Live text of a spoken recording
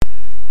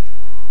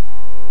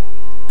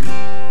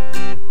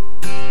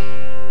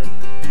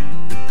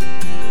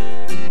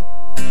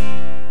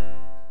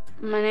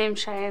name's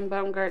Cheyenne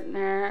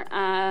Baumgartner.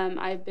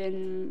 I've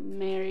been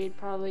married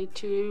probably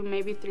 2,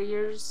 maybe 3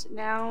 years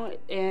now,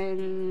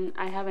 and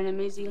I have an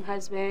amazing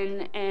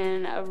husband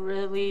and a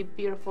really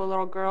beautiful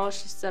little girl.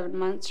 She's 7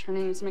 months. Her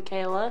name is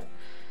Michaela.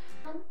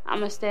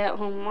 I'm a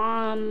stay-at-home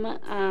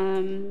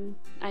mom.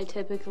 I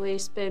typically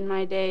spend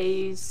my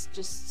days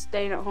just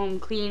staying at home,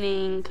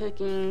 cleaning,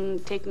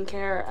 cooking, taking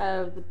care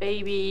of the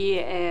baby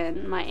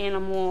and my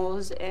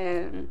animals,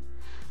 and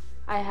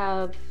I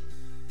have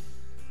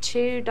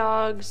 2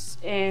 dogs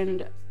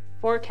and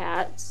 4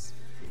 cats.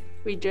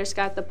 We just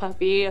got the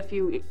puppy a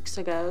few weeks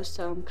ago,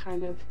 so I'm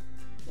kind of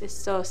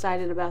still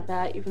excited about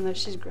that, even though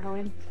she's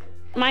growing.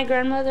 My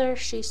grandmother,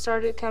 she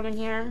started coming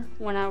here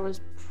when I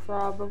was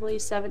probably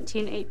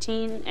 17,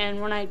 18, and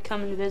when I'd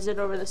come and visit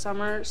over the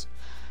summers,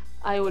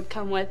 I would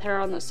come with her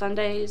on the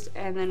Sundays,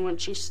 and then when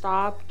she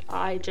stopped,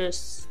 I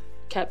just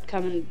kept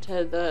coming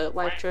to the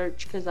Life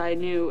Church because I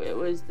knew it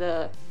was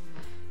the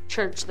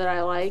church that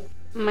I liked.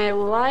 My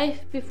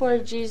life before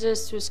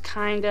Jesus was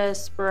kind of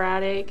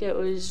sporadic. It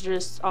was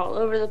just all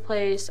over the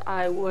place.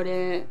 I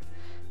wouldn't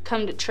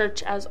come to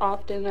church as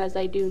often as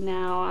I do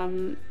now.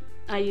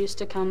 I used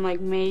to come like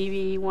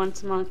maybe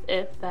once a month,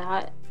 if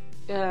that.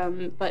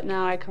 But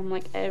now I come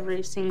like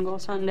every single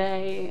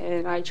Sunday,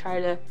 and I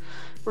try to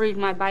read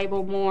my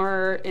Bible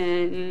more.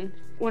 And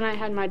when I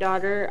had my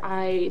daughter,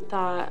 I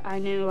thought I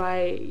knew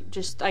I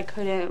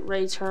couldn't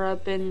raise her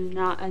up in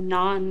a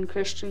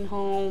non-Christian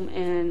home,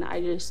 and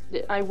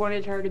I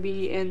wanted her to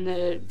be in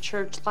the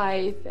church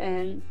life,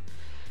 and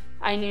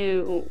I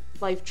knew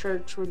Life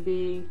Church would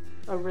be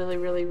a really,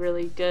 really,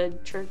 really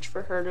good church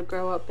for her to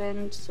grow up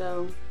in.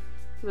 So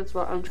that's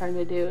what I'm trying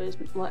to do, is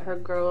let her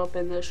grow up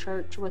in this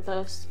church with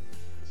us.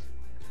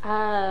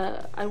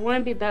 I want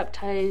to be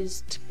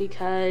baptized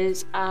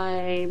because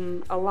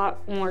I'm a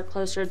lot more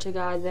closer to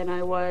God than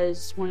I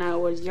was when I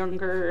was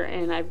younger,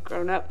 and I've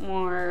grown up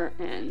more,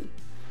 and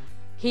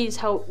He's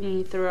helped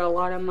me through a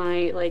lot of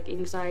my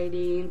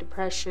anxiety and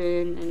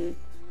depression and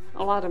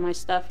a lot of my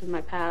stuff in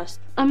my past.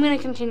 I'm going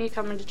to continue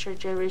coming to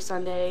church every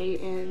Sunday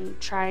and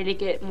try to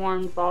get more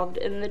involved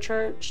in the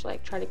church,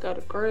 try to go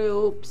to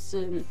groups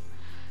and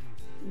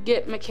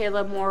get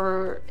Michaela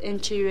more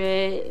into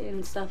it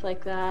and stuff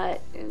like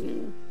that,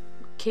 and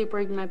keep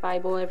reading my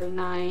Bible every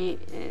night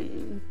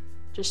and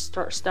just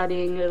start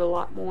studying it a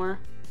lot more.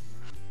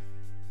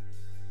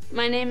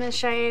 My name is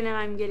Cheyenne, and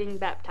I'm getting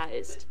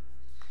baptized.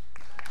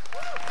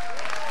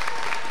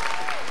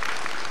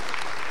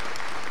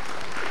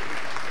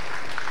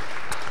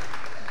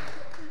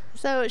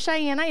 So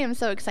Cheyenne, I am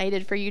so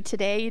excited for you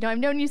today. I've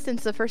known you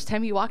since the first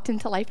time you walked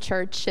into Life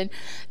Church, and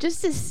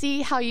just to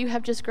see how you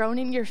have just grown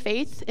in your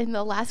faith in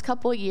the last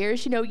couple of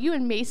years. You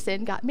and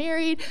Mason got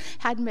married,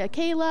 had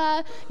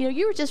Michaela.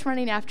 You were just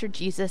running after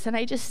Jesus, and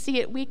I just see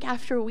it week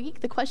after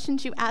week, the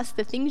questions you ask,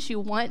 the things you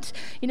want.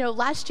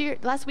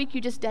 Last week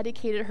you just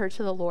dedicated her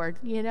to the Lord,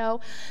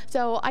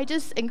 So I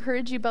just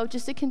encourage you both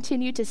just to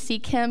continue to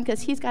seek Him,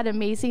 because He's got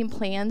amazing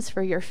plans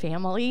for your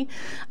family.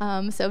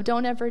 So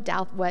don't ever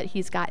doubt what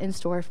He's got in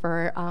store for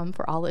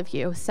all of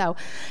you. So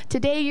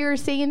today you're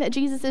saying that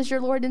Jesus is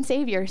your Lord and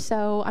Savior.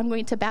 So I'm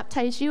going to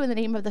baptize you in the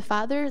name of the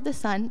Father, the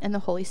Son, and the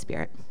Holy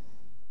Spirit.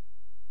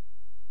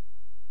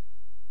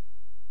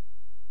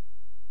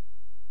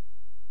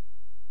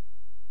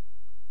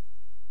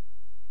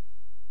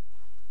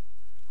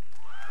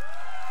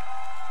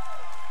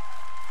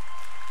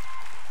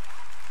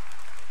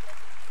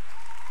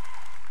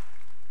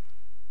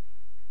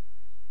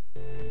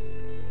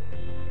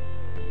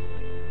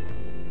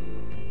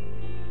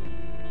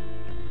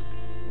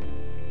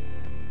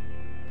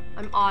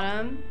 I'm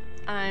Autumn.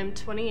 I'm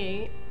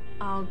 28.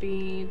 I'll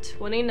be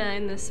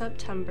 29 this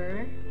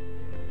September.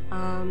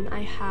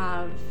 I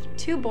have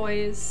 2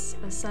 boys,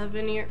 a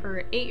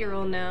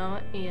 8-year-old now,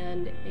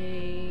 and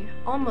a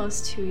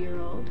almost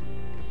 2-year-old.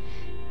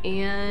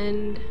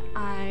 And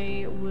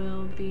I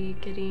will be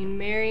getting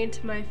married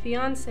to my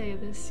fiance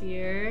this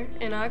year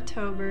in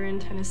October in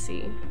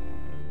Tennessee.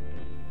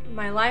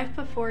 My life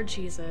before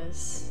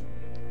Jesus.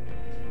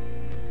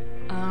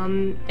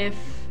 If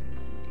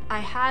I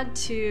had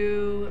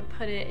to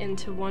put it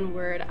into one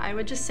word, I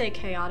would just say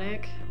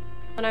chaotic.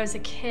 When I was a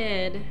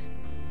kid,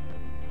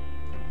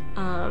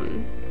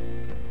 home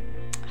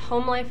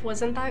life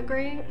wasn't that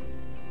great.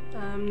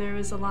 There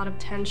was a lot of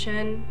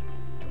tension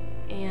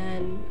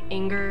and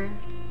anger.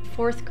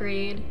 4th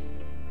grade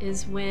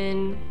is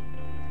when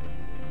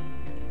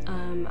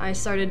I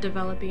started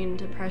developing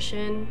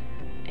depression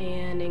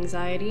and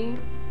anxiety.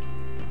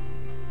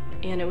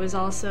 And it was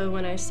also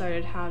when I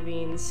started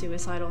having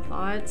suicidal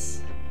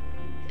thoughts.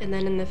 And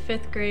then in the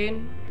 5th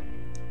grade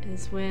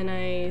is when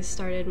I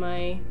started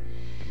my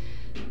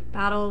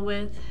battle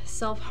with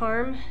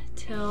self-harm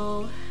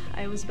till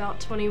I was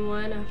about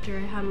 21 after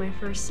I had my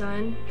first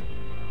son.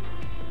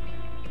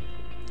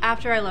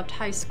 After I left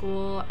high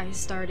school, I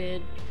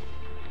started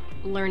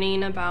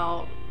learning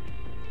about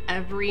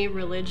every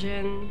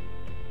religion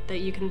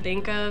that you can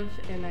think of,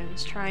 and I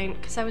was trying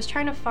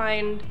to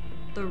find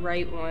the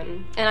right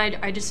one. And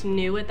I just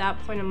knew at that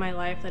point in my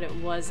life that it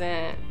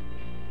wasn't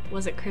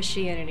wasn't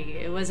Christianity,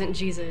 it wasn't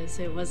Jesus,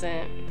 it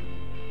wasn't...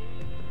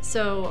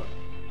 So,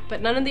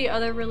 but none of the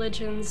other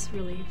religions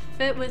really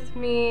fit with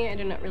me. I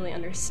didn't really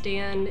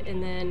understand.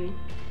 And then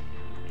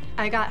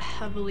I got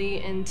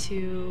heavily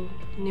into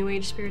New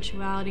Age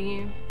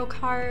spirituality,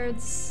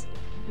 cards,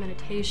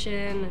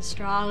 meditation,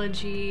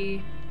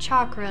 astrology,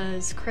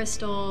 chakras,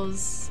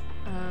 crystals.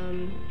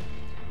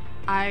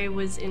 I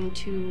was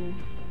into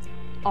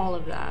all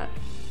of that.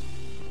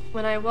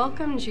 When I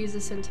welcomed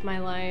Jesus into my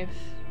life,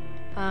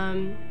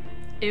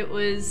 it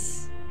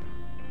was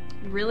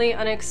really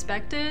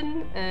unexpected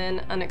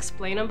and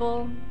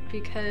unexplainable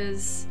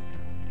because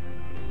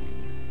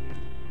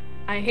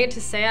I hate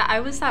to say it,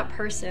 I was that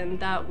person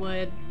that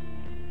would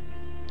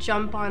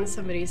jump on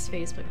somebody's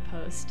Facebook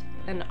post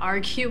and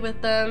argue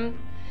with them,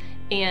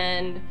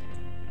 and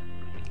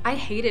I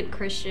hated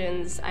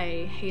Christians,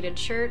 I hated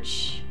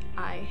church,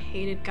 I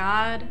hated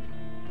God.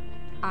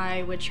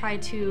 I would try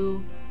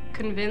to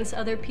convince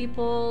other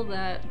people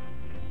that,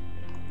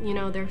 you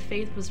know, their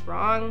faith was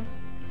wrong.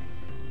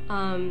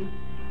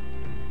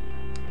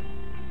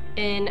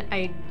 And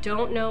I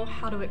don't know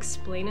how to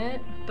explain it,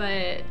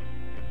 but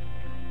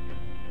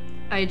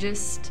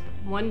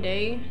one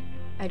day,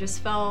 I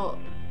just felt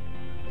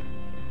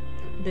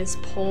this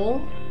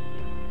pull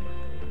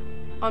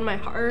on my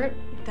heart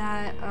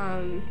that,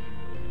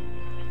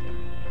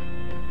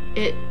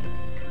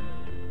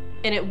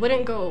 it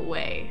wouldn't go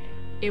away.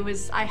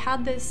 I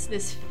had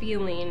this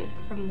feeling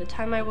from the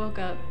time I woke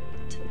up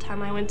to the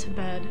time I went to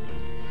bed,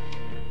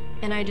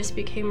 and I just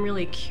became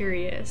really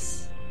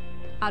curious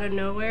out of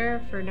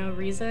nowhere for no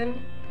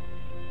reason.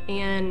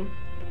 And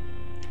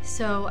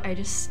so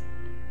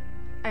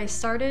I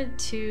started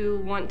to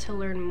want to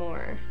learn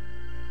more.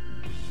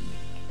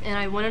 And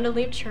I wanted to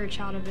leave church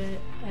out of it.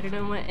 I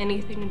didn't want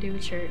anything to do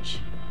with church.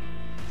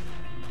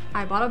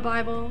 I bought a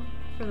Bible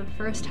for the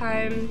first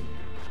time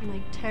in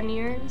like 10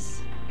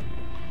 years.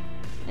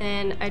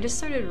 And I just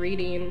started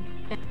reading.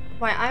 And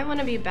why I want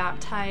to be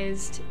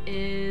baptized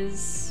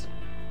is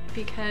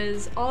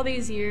because all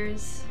these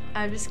years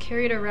I've just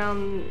carried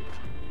around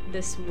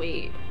this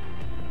weight,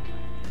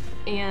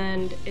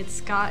 and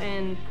it's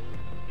gotten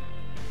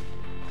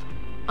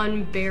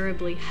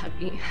unbearably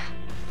heavy.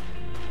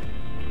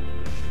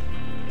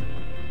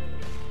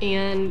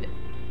 And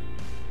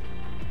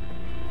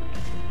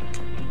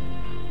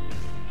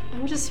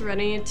I'm just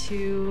ready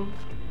to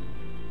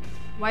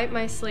wipe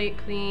my slate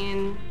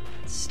clean,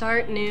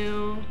 start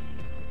new,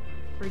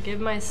 forgive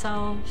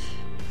myself,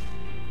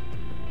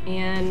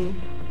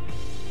 and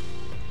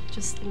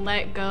just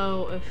let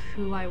go of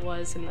who I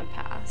was in the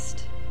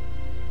past.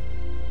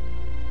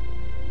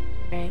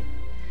 Right.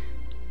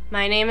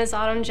 My name is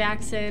Autumn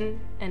Jackson,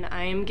 and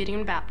I am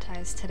getting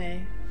baptized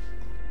today.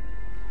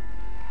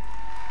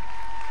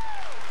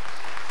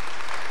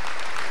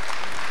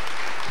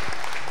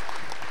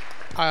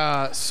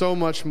 So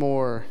much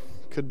more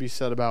could be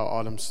said about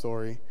Autumn's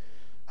story.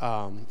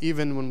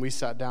 Even when we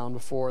sat down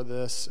before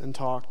this and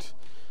talked,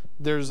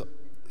 there's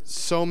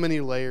so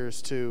many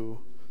layers to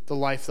the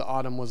life that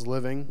Autumn was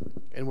living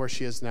and where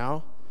she is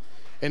now.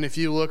 And if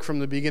you look from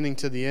the beginning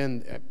to the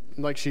end,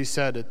 like she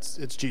said,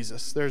 it's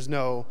Jesus. There's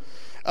no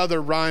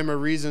other rhyme or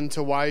reason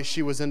to why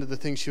she was into the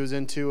things she was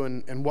into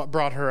and what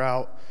brought her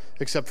out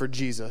except for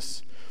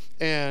Jesus.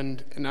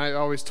 And I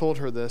always told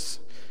her this,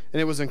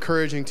 and it was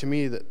encouraging to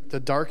me that the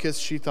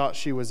darkest she thought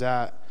she was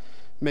at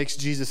makes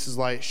Jesus'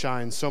 light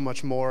shine so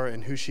much more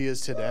in who she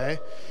is today.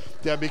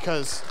 Yeah,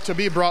 because to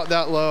be brought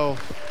that low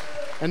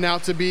and now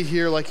to be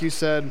here, like you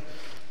said,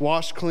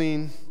 washed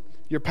clean,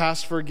 your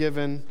past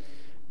forgiven,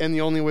 and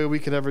the only way we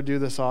could ever do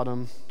this,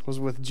 Autumn, was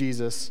with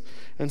Jesus.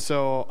 And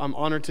so I'm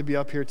honored to be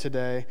up here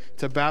today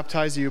to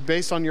baptize you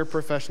based on your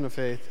profession of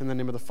faith in the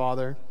name of the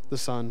Father, the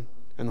Son,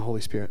 and the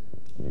Holy Spirit.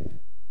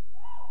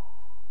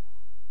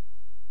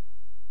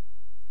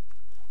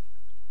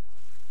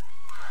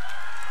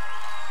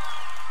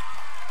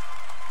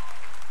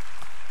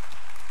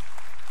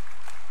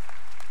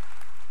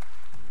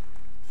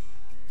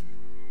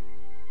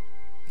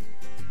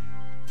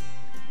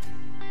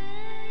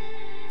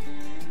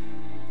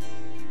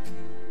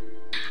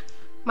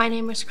 My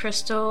name is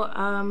Crystal.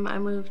 I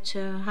moved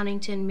to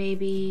Huntington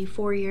maybe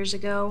 4 years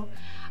ago.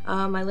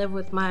 I live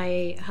with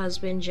my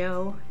husband,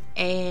 Joe,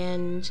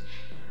 and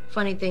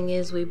funny thing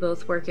is we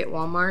both work at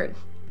Walmart,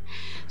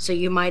 so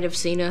you might have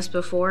seen us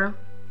before.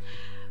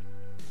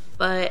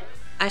 But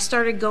I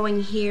started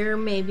going here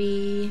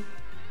maybe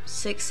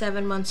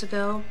 6-7 months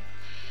ago,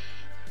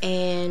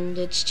 and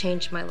it's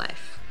changed my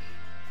life.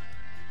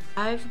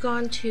 I've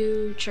gone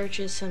to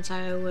churches since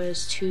I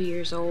was 2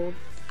 years old.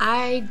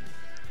 I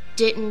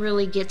didn't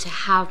really get to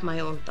have my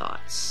own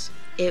thoughts.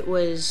 It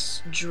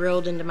was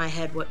drilled into my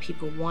head what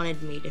people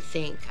wanted me to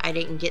think. I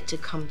didn't get to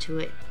come to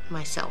it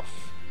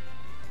myself.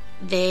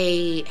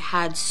 They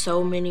had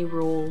so many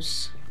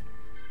rules,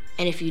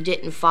 and if you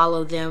didn't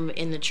follow them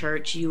in the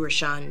church, you were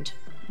shunned.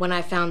 When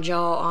I found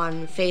y'all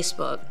on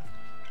Facebook,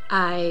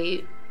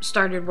 I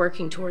started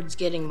working towards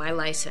getting my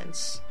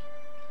license.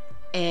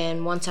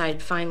 And once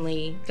I'd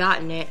finally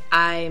gotten it,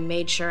 I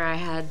made sure I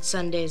had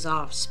Sundays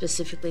off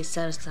specifically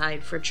set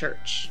aside for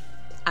church.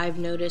 I've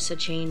noticed a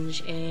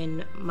change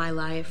in my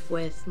life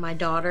with my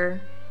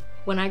daughter.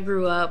 When I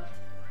grew up,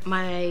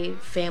 my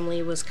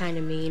family was kind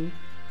of mean.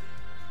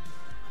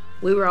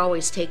 We were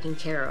always taken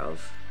care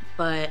of,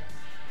 but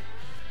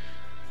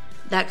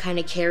that kind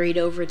of carried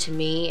over to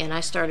me, and I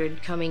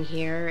started coming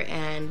here,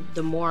 and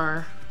the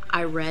more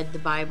I read the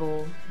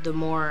Bible, the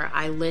more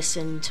I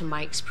listened to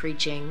Mike's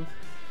preaching,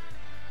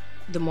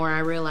 the more I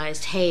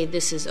realized, hey,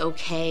 this is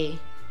okay.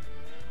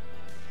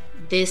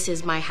 This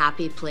is my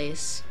happy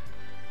place.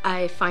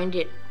 I find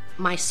it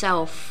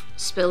myself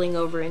spilling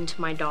over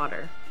into my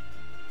daughter.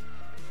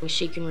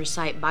 She can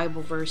recite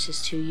Bible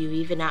verses to you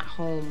even at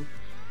home,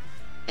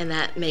 and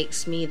that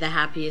makes me the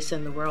happiest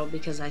in the world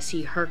because I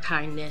see her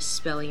kindness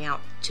spilling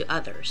out to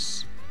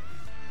others.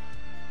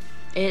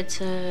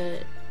 It's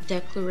a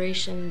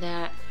declaration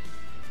that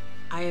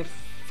I have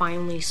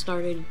finally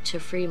started to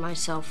free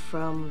myself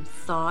from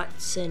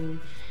thoughts and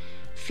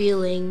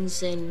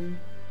feelings and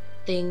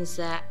things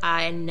that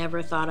I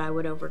never thought I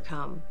would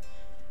overcome.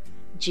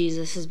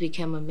 Jesus has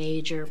become a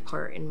major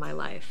part in my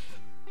life.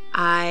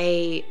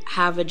 I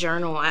have a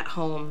journal at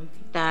home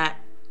that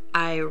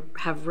I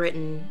have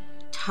written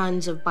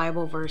tons of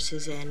Bible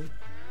verses in,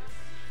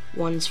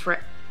 ones for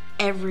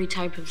every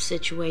type of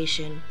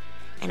situation,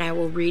 and I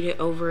will read it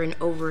over and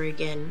over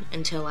again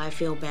until I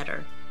feel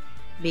better,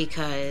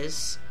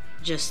 because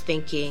just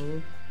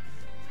thinking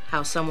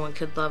how someone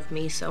could love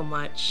me so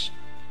much,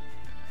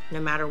 no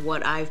matter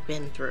what I've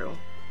been through,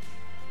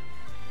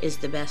 is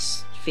the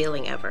best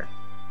feeling ever.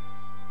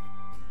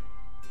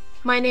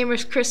 My name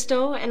is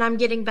Crystal, and I'm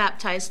getting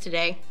baptized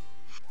today.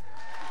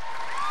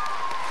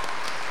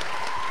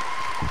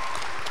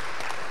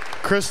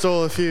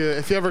 Crystal, if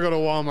you ever go to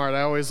Walmart,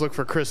 I always look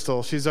for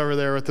Crystal. She's over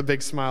there with the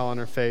big smile on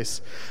her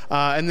face.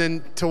 And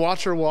then to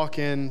watch her walk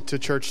in to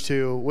church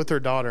too with her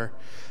daughter,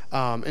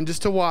 and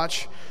just to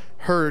watch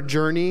her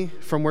journey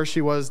from where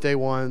she was day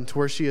one to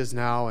where she is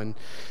now. And,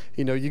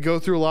 you know, you go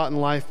through a lot in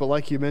life, but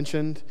like you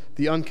mentioned,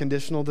 the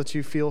unconditional that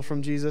you feel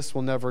from Jesus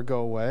will never go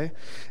away.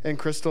 And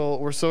Crystal,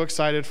 we're so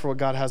excited for what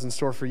God has in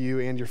store for you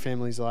and your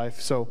family's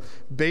life. So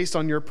based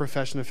on your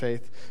profession of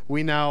faith,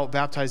 we now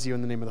baptize you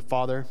in the name of the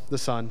Father, the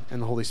Son,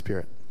 and the Holy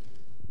Spirit.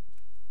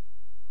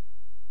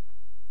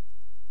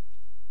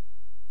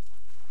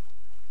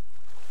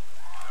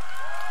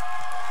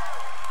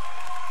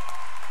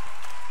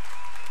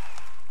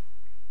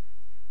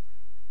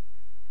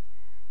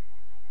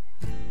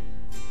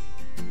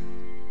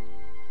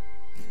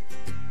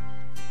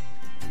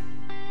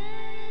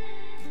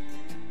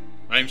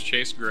 My name's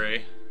Chase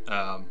Gray.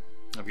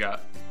 I've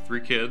got 3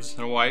 kids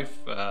and a wife,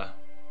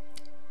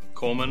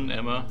 Coleman,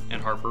 Emma,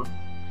 and Harper.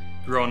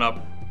 Growing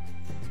up,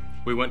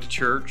 we went to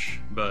church,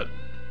 but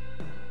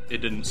it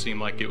didn't seem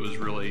like it was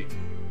really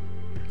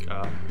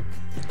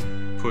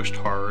pushed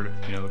hard,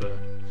 to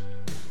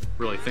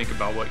really think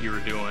about what you were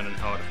doing and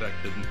how it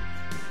affected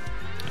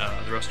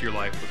the rest of your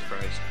life with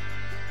Christ.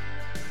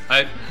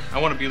 I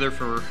want to be there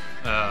for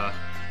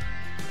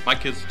my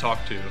kids to talk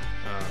to.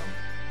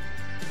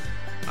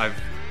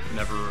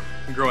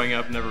 Growing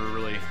up, never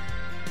really,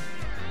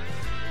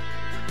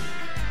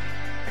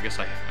 I guess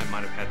I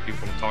might have had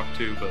people to talk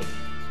to, but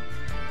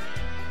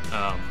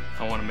I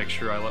want to make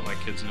sure I let my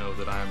kids know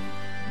that I'm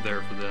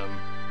there for them,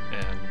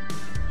 and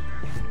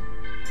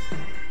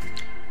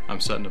I'm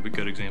setting up a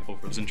good example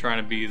for them, and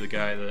trying to be the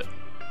guy that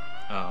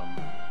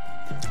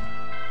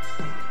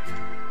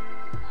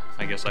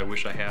I guess I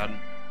wish I had.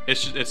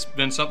 It's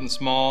been something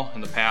small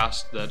in the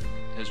past that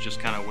has just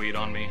kind of weighed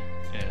on me,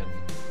 and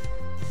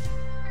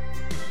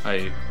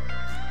I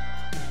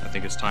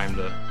think it's time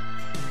to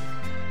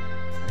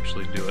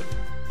actually do it.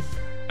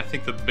 I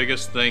think the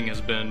biggest thing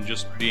has been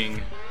just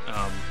being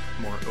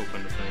more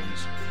open to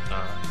things,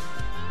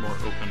 more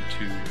open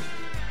to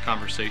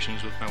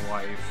conversations with my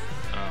wife,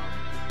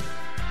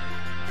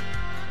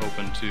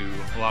 open to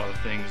a lot of the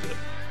things that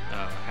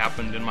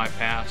happened in my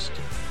past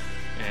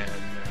and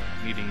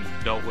needing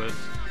dealt with,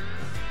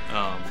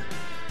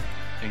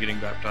 and getting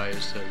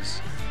baptized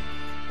has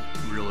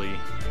really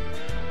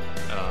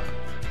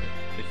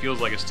it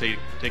feels like it's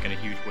taken a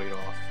huge weight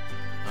off.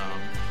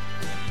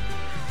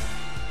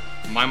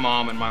 My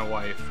mom and my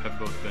wife have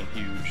both been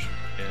huge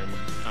in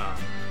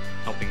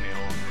helping me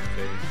along my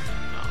faith.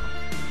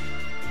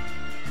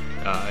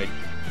 I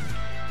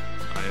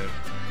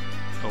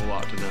owe a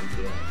lot to them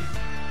for that.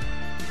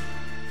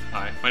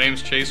 Hi, my name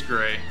is Chase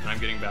Gray, and I'm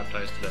getting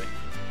baptized today.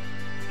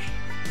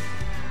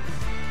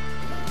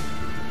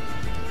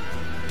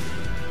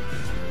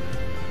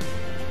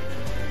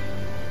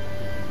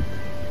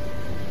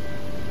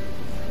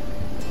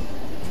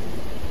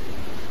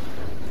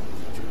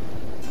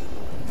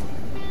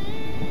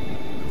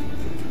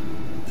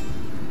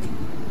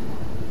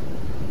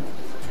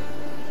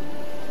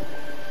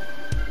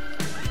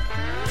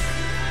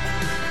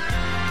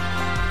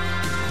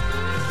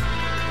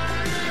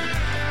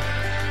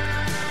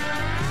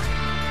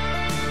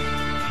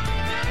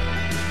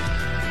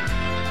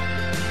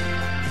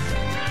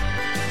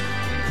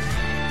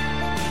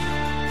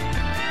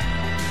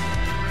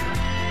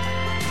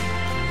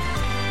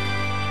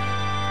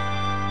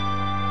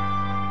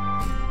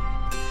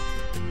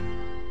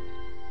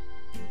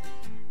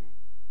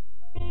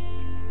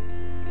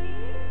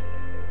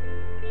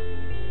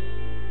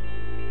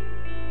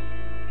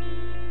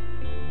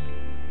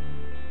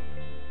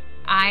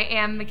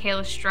 am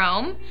Michaela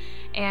Strom,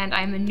 and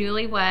I'm a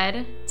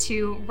newlywed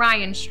to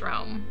Ryan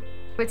Strom.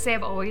 I would say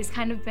I've always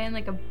kind of been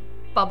like a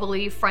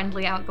bubbly,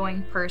 friendly,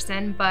 outgoing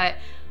person, but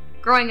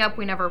growing up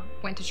we never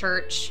went to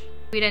church.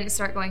 We didn't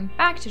start going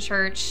back to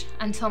church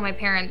until my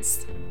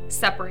parents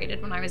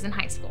separated when I was in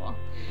high school.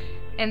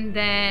 And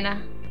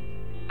then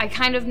I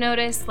kind of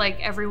noticed like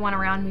everyone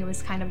around me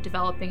was kind of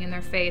developing in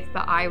their faith,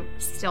 but I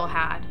still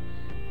had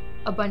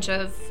a bunch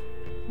of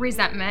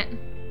resentment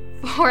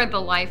for the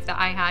life that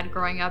I had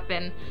growing up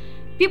and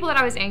people that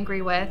I was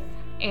angry with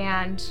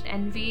and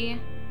envy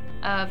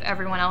of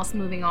everyone else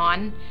moving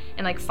on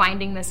and like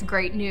finding this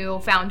great new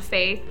found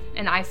faith,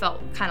 and I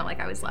felt kind of like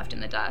I was left in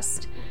the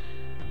dust.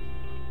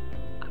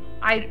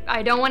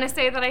 I don't want to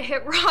say that I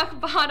hit rock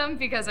bottom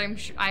because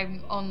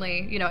I'm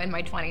only, in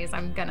my 20s.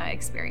 I'm gonna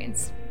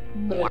experience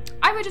more.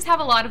 I would just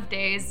have a lot of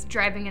days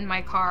driving in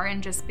my car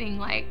and just being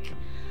like,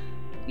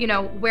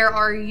 where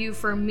are you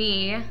for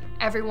me?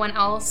 Everyone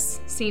else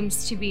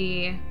seems to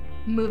be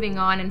moving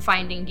on and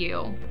finding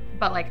you,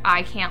 but like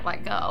I can't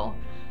let go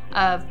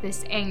of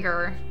this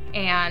anger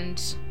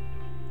and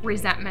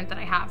resentment that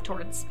I have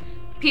towards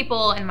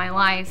people in my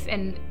life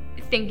and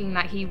thinking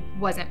that he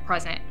wasn't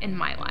present in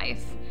my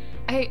life.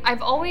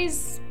 I've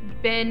always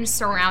been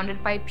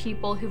surrounded by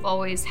people who've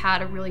always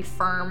had a really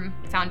firm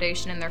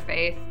foundation in their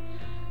faith,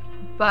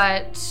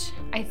 but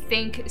I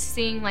think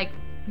seeing like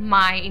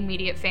my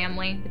immediate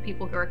family, the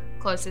people who are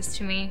closest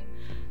to me,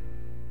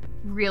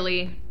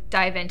 really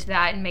dive into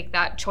that and make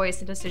that choice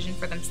and decision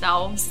for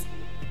themselves,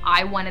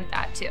 I wanted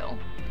that too.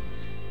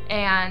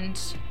 And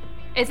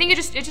I think it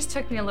just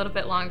took me a little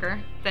bit longer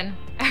than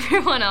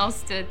everyone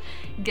else to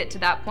get to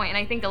that point. And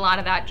I think a lot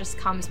of that just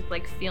comes with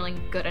like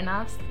feeling good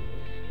enough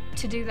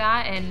to do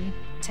that and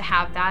to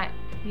have that,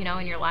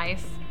 in your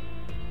life.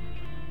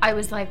 I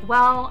was like,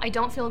 well, I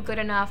don't feel good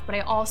enough, but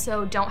I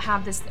also don't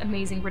have this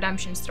amazing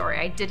redemption story.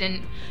 I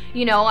didn't,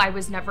 I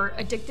was never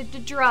addicted to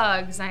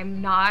drugs.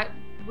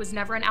 Was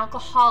never an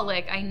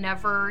alcoholic. I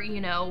never,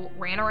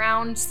 ran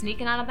around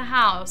sneaking out of the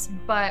house,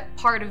 but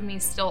part of me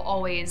still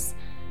always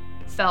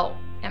felt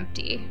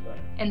empty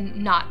and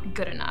not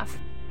good enough.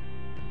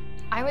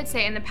 I would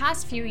say in the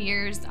past few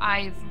years,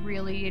 I've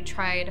really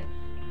tried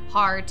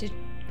hard to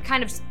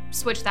kind of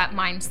switch that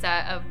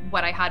mindset of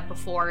what I had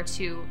before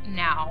to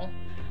now.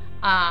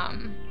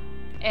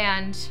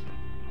 And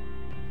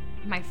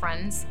my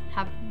friends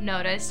have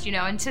noticed,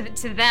 and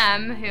to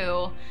them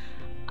who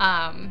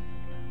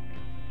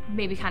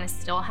maybe kind of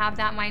still have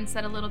that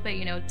mindset a little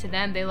bit, to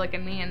them, they look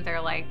at me and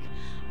they're like,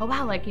 oh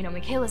wow, like,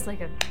 Michaela's like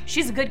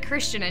she's a good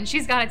Christian and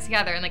she's got it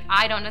together. And like,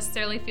 I don't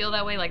necessarily feel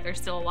that way. Like, there's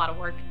still a lot of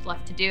work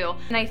left to do.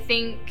 And I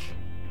think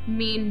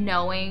me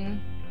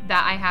knowing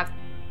that I have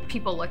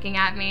people looking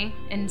at me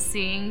and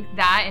seeing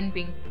that and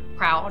being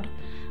proud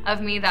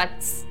of me, that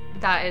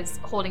is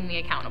holding me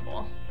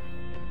accountable.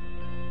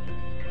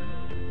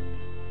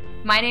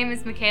 My name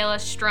is Michaela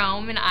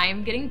Strom and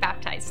I'm getting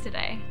baptized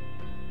today.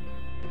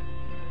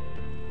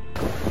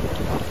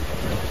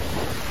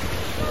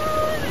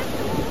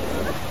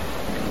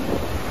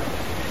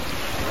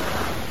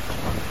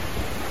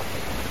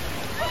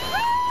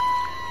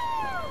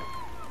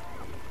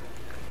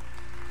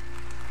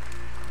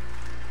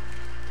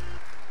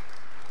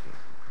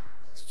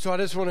 So I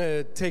just want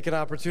to take an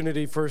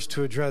opportunity first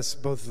to address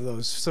both of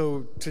those.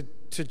 So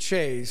to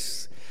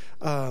Chase,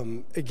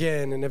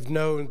 again, and have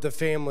known the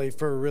family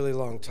for a really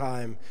long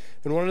time.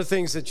 And one of the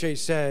things that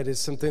Chase said is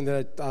something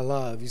that I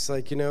love. He's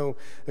like,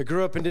 I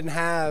grew up and didn't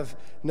have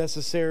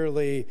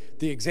necessarily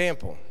the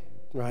example,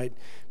 right?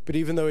 But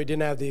even though he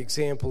didn't have the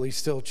example, he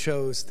still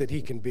chose that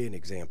he can be an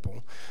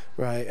example,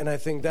 right? And I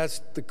think that's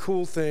the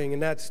cool thing,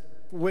 and that's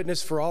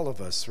witness for all of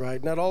us,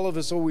 right? Not all of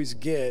us always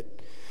get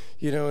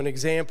an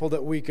example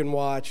that we can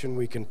watch and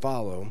we can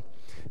follow.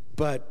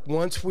 But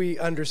once we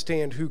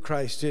understand who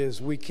Christ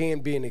is, we can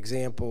be an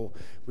example.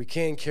 We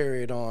can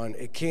carry it on.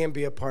 It can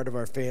be a part of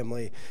our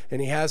family.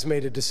 And he has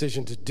made a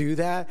decision to do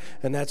that.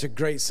 And that's a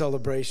great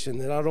celebration.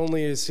 That not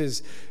only is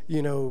his,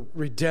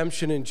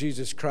 redemption in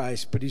Jesus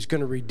Christ, but he's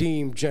going to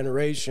redeem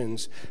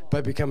generations by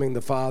becoming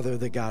the father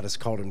that God has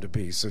called him to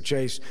be. So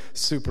Chase,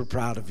 super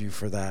proud of you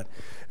for that.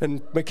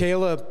 And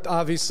Michaela,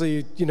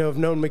 obviously, I've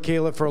known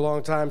Michaela for a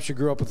long time. She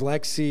grew up with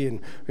Lexi,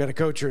 and we got to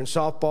coach her in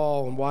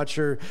softball and watch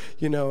her,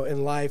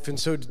 in life. And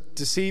so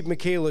to see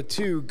Michaela,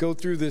 too, go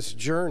through this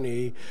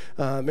journey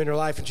in her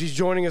life, and she's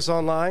joining us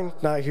online,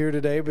 not here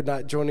today, but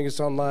not joining us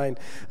online,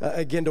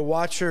 again, to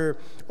watch her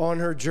on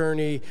her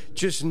journey,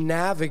 just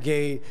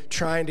navigate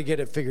trying to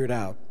get it figured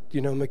out.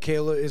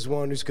 Michaela is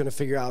one who's going to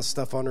figure out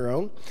stuff on her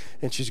own,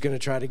 and she's going to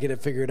try to get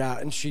it figured out,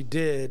 and she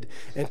did.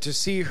 And to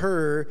see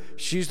her,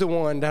 she's the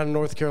one down in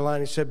North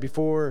Carolina who said,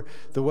 before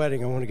the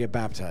wedding, I want to get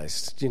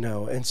baptized,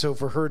 And so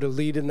for her to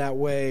lead in that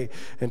way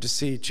and to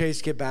see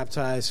Chase get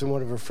baptized and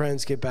one of her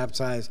friends get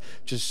baptized,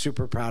 just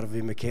super proud of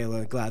you, Michaela,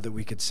 and glad that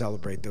we could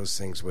celebrate those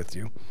things with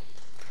you.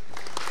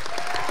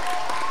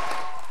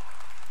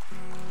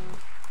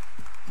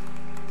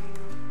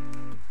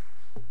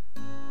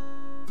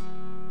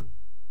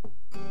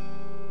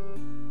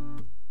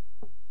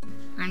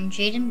 I'm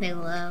Jaden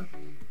Bigelow,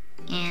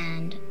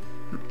 and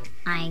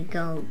I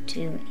go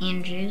to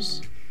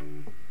Andrews.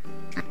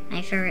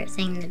 My favorite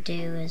thing to do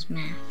is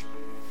math.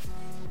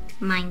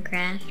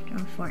 Minecraft or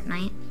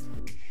Fortnite.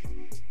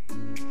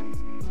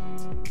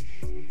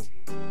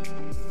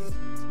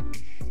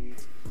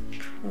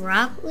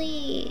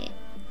 Probably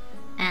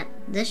at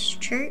this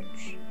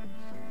church.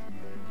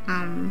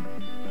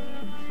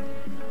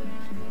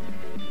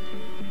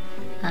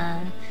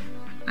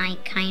 I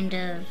kind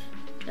of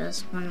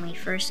just, when we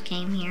first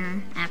came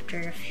here,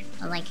 after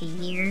like a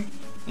year,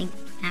 I think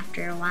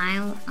after a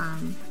while,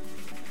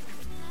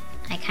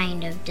 I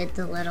kind of did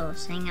the little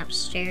thing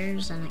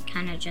upstairs, and it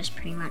kind of just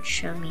pretty much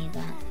showed me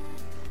that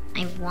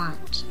I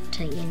want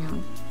to,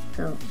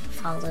 go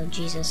follow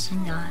Jesus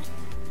and God.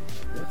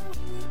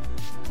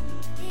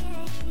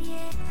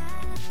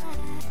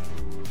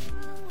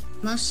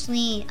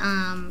 Mostly,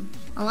 a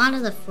lot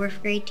of the 4th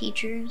grade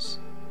teachers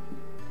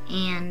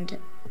and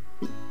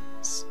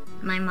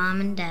my mom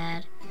and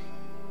dad,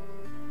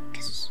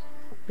 because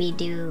we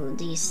do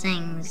these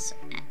things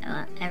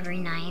every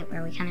night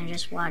where we kind of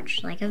just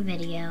watch like a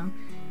video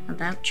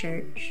about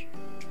church.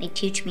 They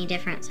teach me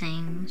different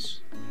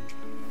things.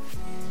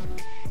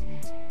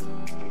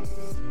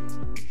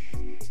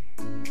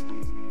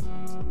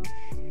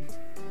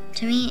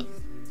 To me,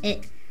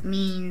 it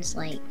means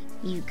like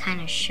you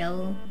kind of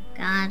show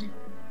God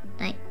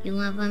that you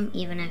love him,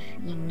 even if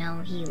you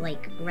know he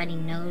like already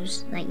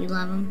knows that you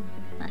love him.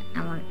 But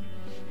kind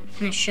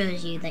of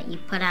shows you that you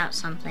put out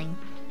something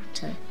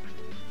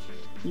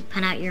you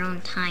put out your own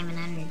time and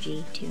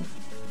energy to.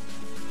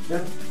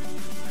 Yeah.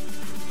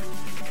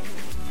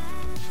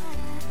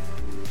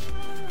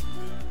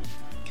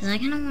 Because I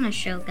kind of want to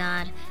show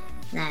God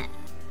that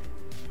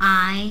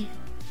I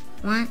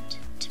want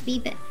to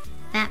be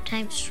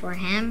baptized for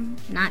him,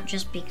 not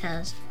just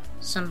because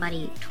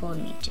somebody told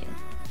me to.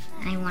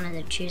 I wanted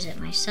to choose it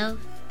myself,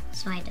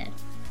 so I did.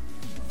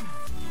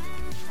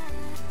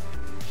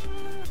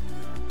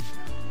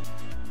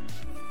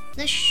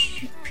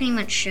 This pretty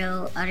much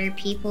show other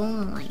people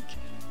like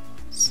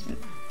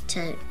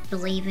to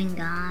believe in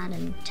God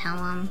and tell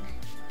them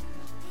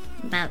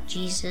about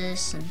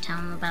Jesus and tell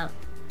them about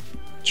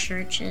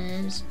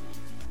churches.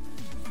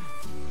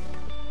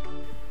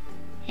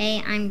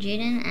 Hey, I'm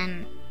Jaden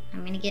and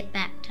I'm gonna get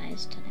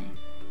baptized today.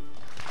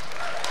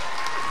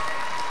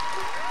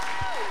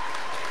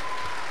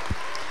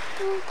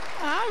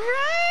 All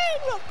right.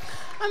 Well,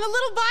 I'm a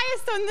little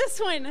biased on this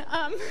one.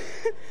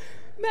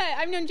 But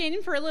I've known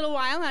Jaden for a little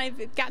while, and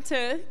I've got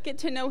to get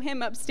to know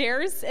him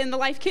upstairs in the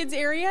Life Kids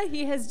area.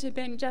 He has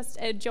been just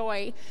a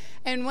joy.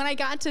 And when I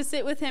got to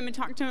sit with him and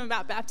talk to him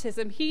about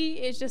baptism, he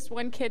is just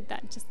one kid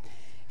that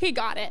he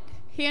got it.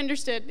 He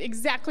understood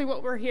exactly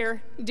what we're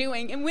here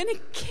doing. And when a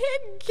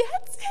kid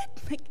gets it,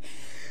 come on,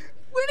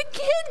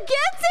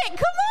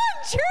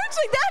 church,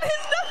 that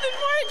is nothing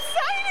more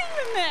exciting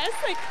than this.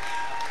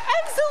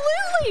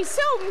 Absolutely.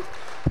 So,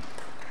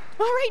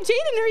 all right,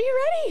 Jaden, are you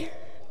ready?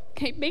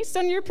 Okay, based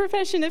on your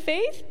profession of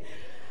faith,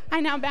 I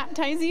now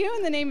baptize you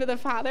in the name of the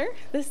Father,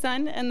 the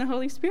Son, and the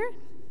Holy Spirit.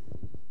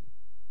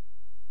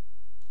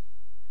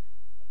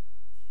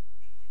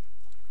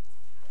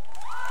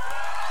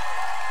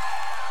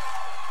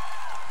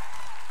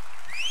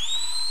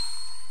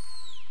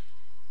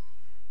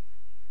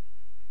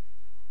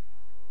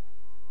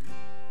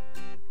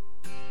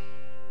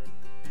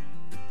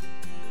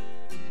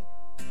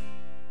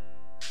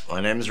 My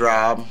name is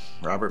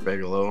Robert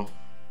Bigelow.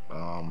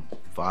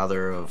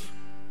 Father of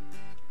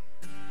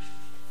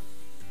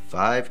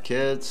 5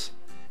 kids,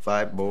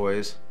 5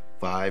 boys,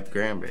 5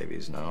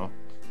 grandbabies now.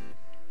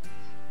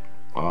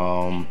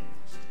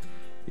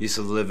 Used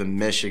to live in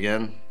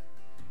Michigan.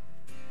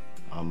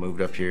 I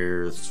moved up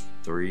here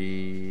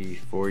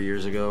 3-4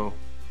 years ago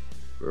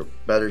for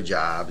better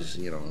jobs,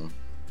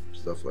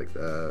 stuff like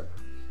that.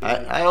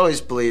 I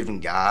always believed in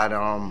God.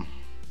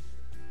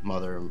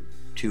 Mother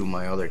 2 of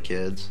my other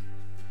kids,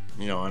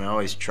 and I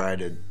always tried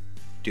to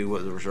do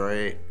what was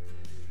right,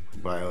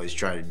 but I always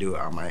tried to do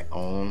it on my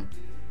own,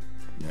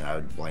 and I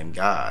would blame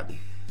God.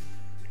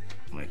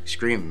 Like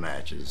screaming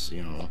matches,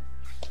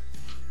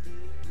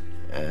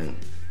 and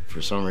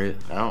for some reason,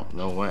 I don't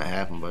know what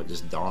happened, but it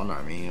just dawned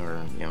on me,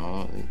 or,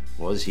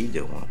 what is he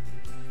doing?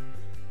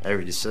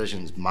 Every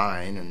decision's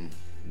mine, and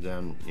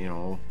then,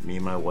 me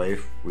and my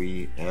wife,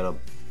 we had a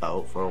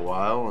bout for a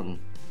while, and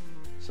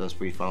since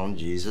we found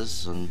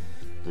Jesus and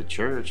the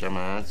church,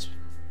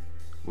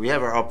 we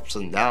have our ups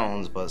and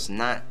downs, but it's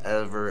not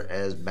ever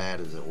as bad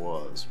as it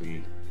was.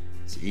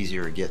 It's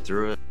easier to get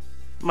through it.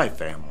 My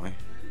family.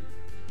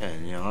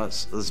 And,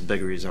 that's a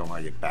big reason I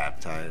want to get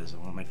baptized. I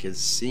want my kids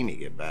to see me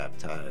get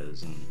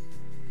baptized. And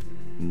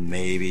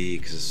maybe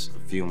because a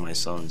few of my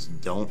sons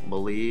don't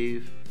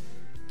believe,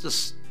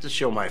 just to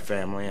show my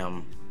family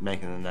I'm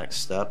making the next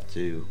step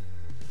into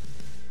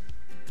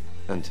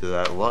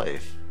that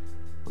life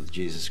with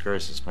Jesus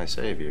Christ as my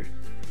Savior.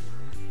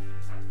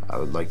 I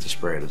would like to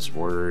spread His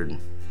word,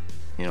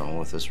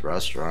 with this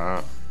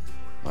restaurant.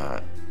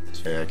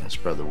 Say I can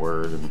spread the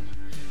word and,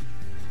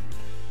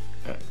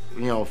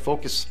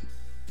 focus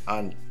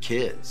on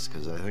kids,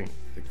 because I think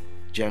the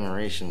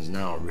generations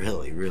now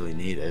really, really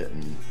need it,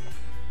 and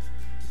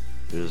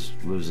they're just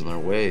losing their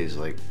ways.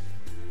 Like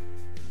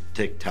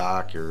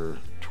TikTok or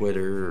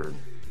Twitter or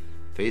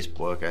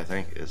Facebook, I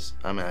think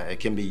it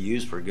can be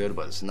used for good,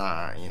 but it's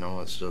not, you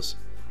know. It's just,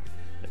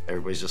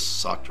 everybody's just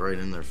sucked right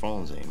in their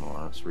phones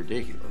anymore. It's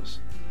ridiculous.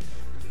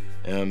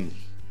 And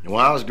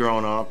when I was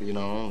growing up, you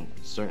know,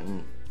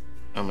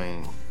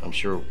 I'm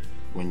sure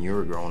when you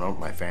were growing up,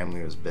 my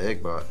family was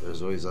big, but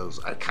there's always those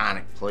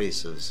iconic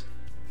places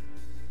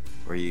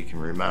where you can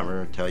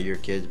remember, tell your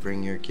kids,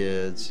 bring your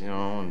kids, you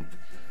know, and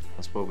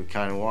that's what we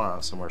kind of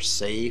want, somewhere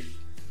safe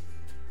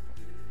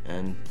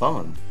and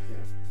fun.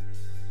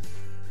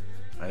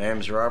 My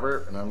name's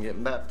Robert, and I'm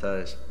getting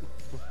baptized.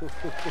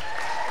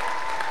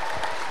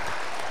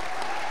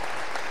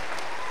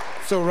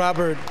 So,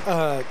 Robert,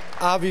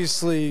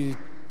 obviously,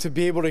 to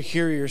be able to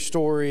hear your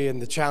story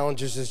and the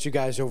challenges that you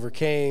guys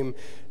overcame,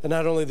 and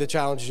not only the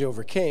challenges you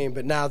overcame,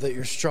 but now that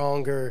you're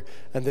stronger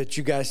and that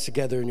you guys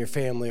together in your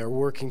family are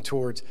working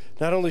towards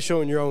not only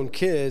showing your own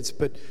kids,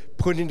 but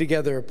putting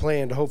together a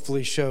plan to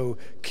hopefully show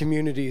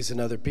communities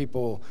and other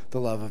people the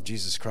love of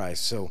Jesus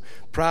Christ. So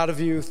proud of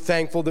you,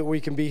 thankful that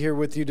we can be here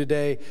with you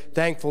today,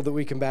 thankful that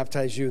we can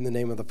baptize you in the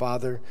name of the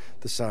Father,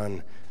 the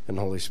Son, and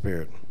the Holy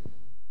Spirit.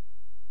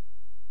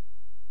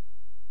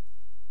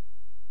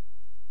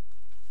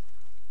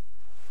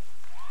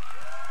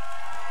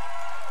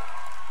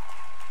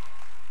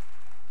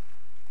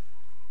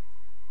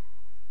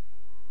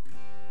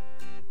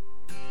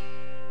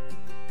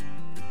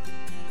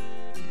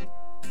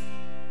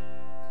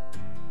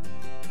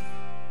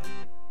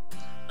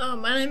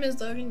 My name is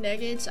Logan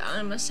Deggets.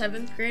 I'm a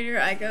 7th grader.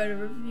 I go to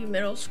Riverview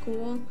Middle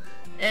School,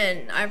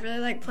 and I really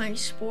like playing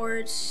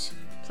sports,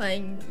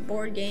 playing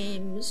board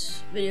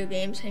games, video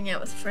games, hanging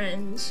out with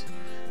friends.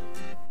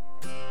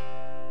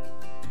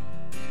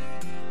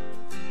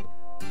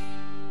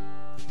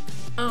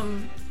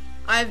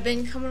 I've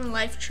been coming to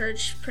Life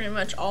Church pretty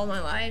much all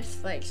my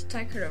life, like since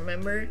I could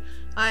remember.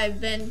 I've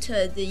been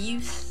to the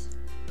youth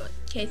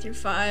K through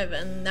 5,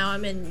 and now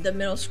I'm in the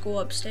middle school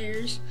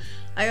upstairs.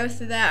 I go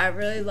through that. I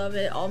really love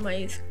it. All my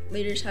youth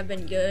leaders have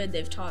been good.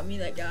 They've taught me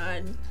that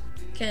God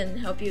can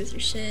help you with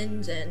your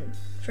sins and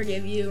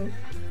forgive you.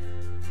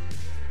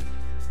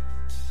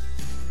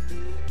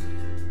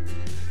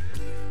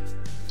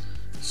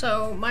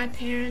 So my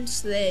parents,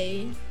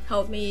 they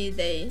helped me.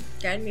 They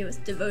guided me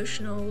with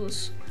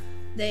devotionals.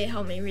 They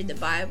helped me read the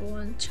Bible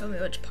and show me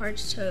which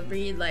parts to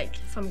read. Like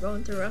if I'm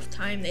going through a rough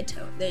time, they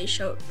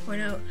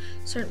point out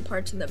certain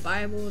parts in the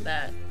Bible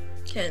that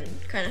can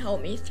kind of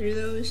help me through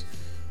those.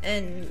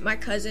 And my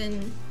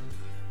cousin,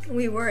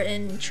 we were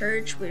in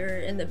church, we were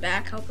in the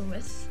back helping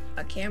with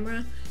a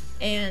camera,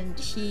 and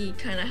he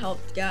kind of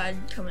helped God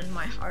come in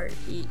my heart.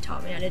 He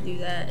taught me how to do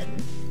that,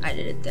 and I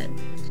did it then.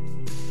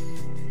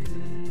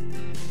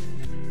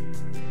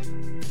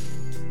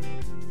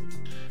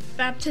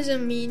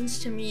 Baptism means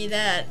to me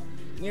that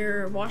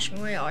you're washing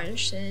away all your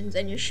sins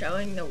and you're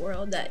showing the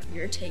world that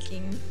you're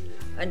taking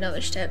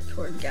another step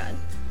toward God.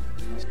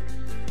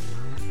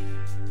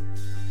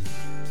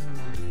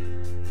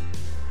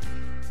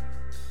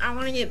 I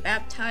want to get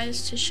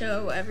baptized to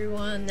show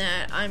everyone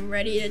that I'm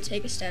ready to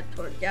take a step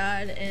toward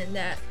God and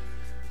that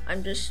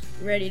I'm just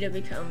ready to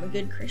become a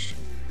good Christian.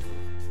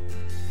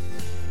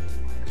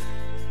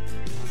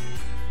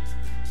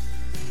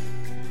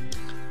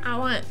 I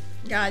want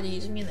God to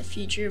use me in the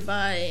future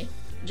by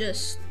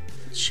just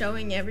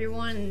showing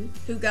everyone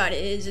who God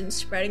is and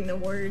spreading the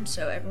word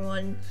so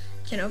everyone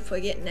can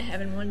hopefully get into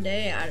heaven one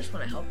day. I just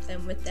want to help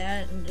them with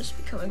that and just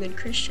become a good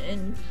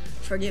Christian,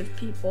 forgive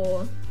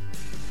people.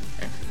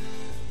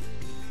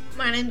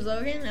 My name's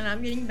Logan, and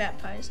I'm getting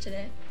baptized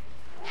today.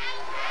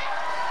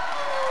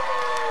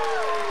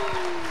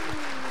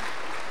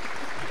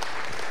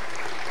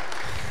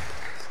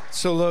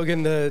 So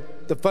Logan, the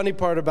funny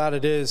part about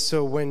it is,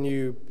 so when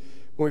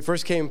we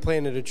first came and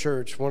planted a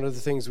church, one of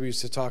the things we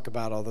used to talk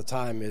about all the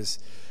time is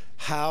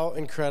how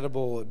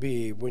incredible it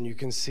be when you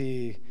can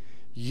see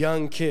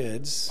young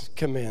kids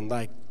come in,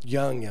 like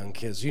young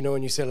kids. You know,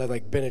 when you said I've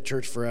like been at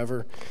church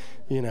forever,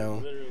 you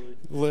know,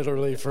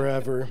 literally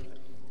forever.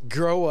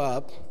 Grow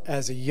up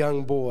as a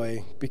young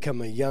boy,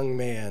 become a young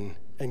man,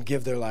 and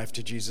give their life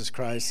to Jesus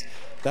Christ.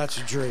 That's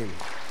a dream.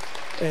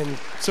 And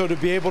so to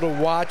be able to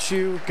watch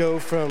you go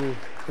from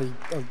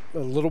a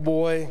little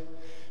boy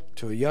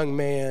to a young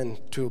man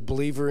to a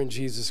believer in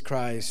Jesus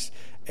Christ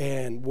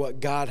and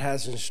what God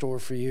has in store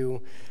for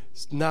you,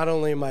 not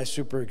only am I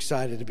super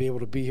excited to be able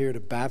to be here to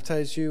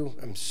baptize you,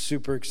 I'm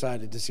super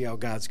excited to see how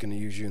God's going to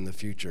use you in the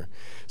future.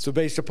 So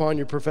based upon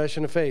your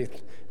profession of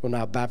faith, we'll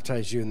now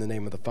baptize you in the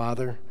name of the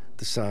Father,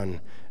 the Son,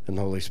 and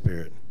the Holy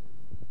Spirit.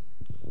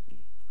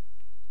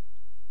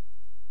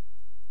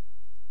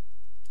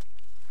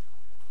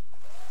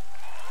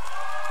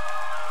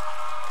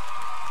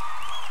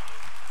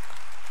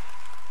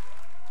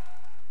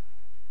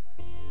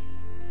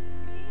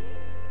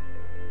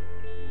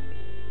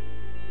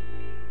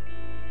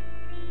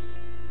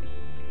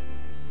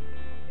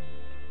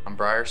 I'm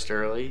Briar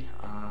Sturley.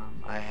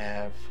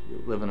 I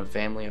live in a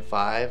family of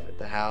 5 at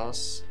the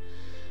house.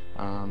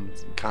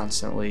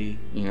 Constantly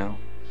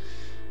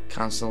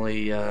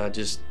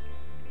just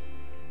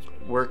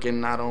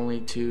working not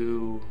only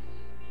to,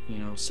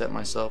 set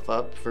myself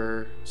up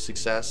for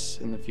success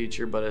in the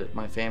future, but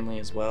my family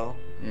as well,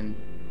 and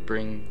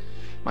bring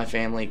my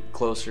family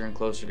closer and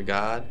closer to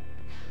God.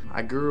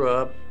 I grew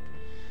up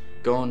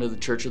going to the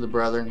Church of the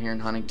Brethren here in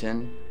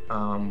Huntington.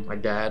 My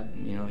dad,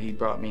 he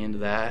brought me into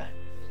that,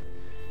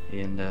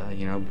 and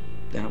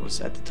that was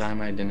at the time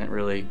I didn't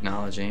really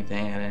acknowledge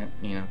anything. I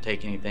didn't,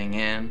 take anything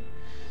in.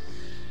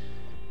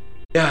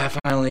 Yeah, I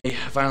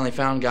finally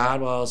found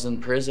God while I was in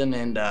prison,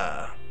 and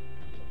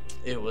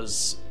it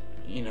was,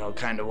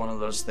 kind of one of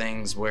those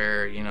things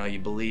where, you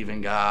believe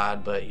in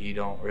God, but you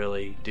don't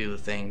really do the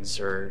things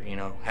or,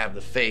 have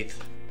the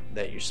faith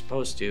that you're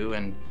supposed to.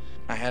 And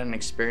I had an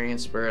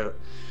experience where,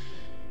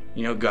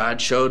 God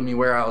showed me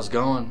where I was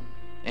going,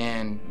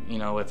 and,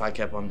 if I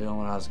kept on doing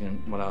what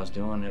I was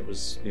doing, it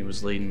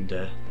was leading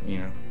to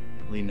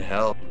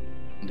hell.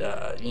 And,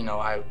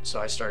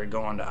 I started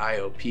going to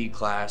IOP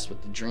class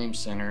with the Dream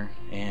Center,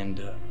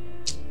 and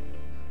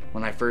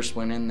when I first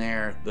went in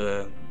there,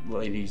 the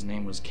lady's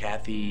name was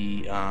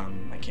Kathy,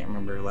 I can't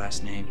remember her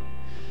last name,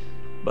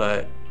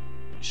 but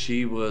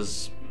she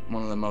was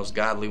one of the most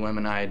godly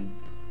women I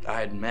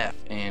had met,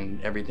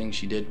 and everything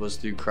she did was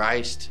through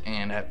Christ.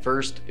 And at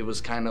first it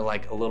was kind of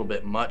like a little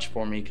bit much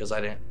for me, because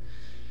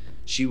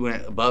she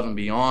went above and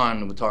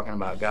beyond with talking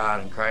about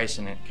God and Christ,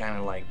 and it kind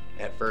of like,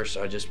 at first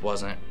I just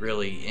wasn't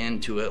really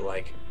into it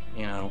like,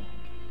 I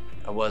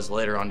was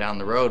later on down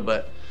the road.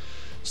 But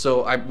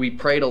so we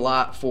prayed a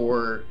lot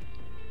for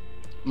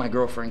my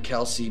girlfriend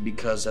Kelsey,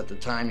 because at the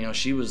time,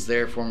 she was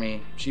there for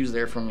me. She was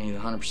there for me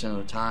 100% of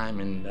the time,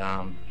 and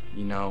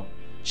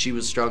she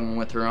was struggling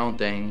with her own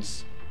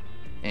things,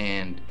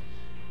 and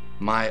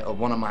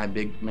one of my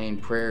big main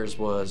prayers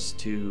was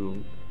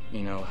to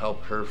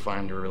help her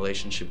find a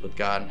relationship with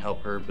God and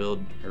help her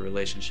build a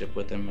relationship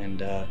with Him. And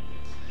because,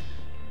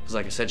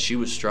 like I said, she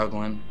was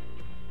struggling,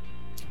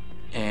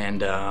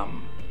 and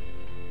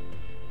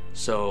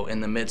so in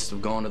the midst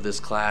of going to this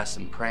class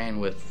and praying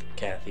with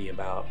Kathy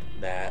about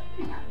that,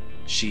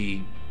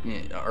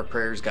 our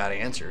prayers got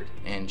answered,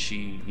 and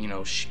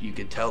you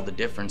could tell the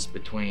difference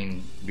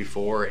between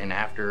before and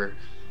after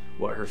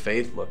what her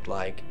faith looked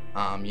like,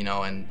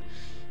 and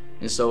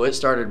so it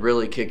started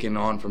really kicking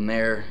on from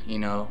there,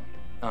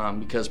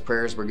 because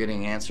prayers were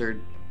getting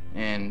answered,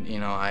 and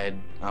I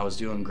was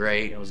doing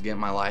great. I was getting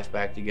my life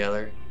back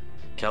together.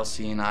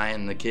 Kelsey and I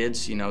and the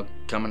kids,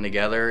 coming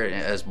together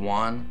as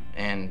one,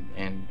 and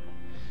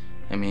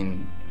I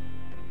mean,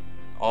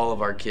 all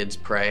of our kids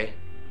pray.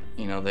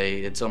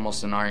 It's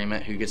almost an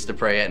argument who gets to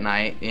pray at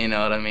night, you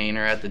know what I mean,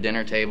 or at the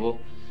dinner table.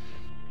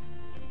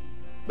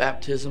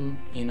 Baptism,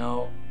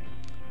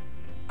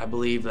 I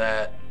believe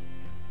that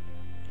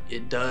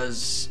it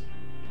does,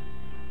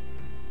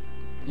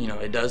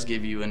 it does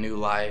give you a new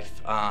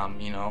life,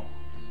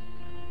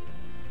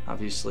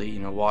 obviously,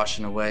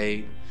 washing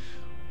away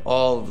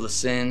all of the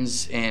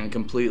sins and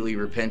completely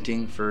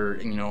repenting for,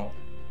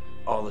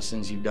 all the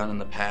sins you've done in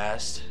the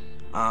past.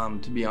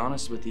 To be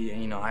honest with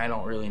you, I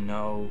don't really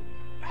know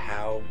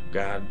how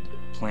God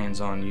plans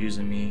on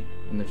using me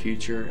in the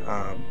future.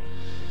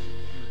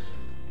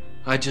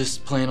 I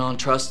just plan on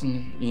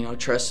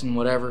trusting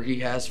whatever He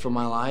has for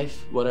my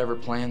life, whatever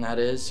plan that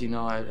is.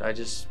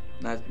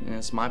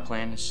 That's my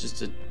plan. It's just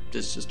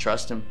to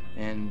trust Him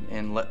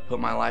and put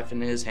my life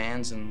into His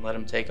hands and let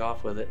Him take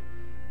off with it.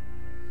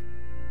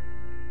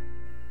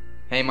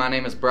 Hey, my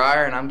name is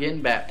Briar, and I'm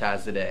getting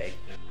baptized today.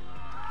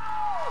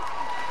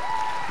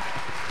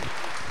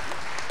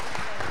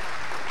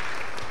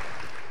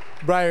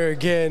 Briar,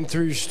 again,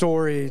 through your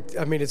story,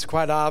 I mean, it's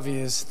quite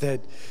obvious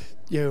that,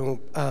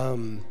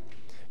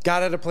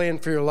 God had a plan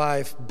for your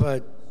life,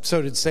 but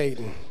so did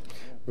Satan,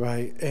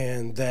 right?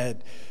 And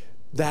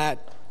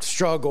that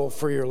struggle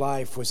for your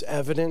life was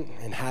evident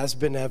and has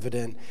been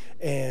evident.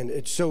 And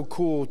it's so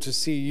cool to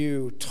see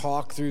you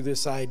talk through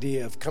this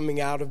idea of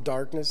coming out of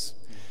darkness,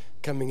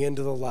 coming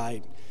into the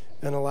light,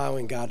 and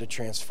allowing God to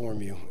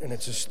transform you. And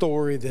it's a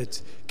story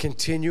that's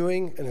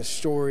continuing, and a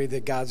story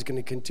that God's going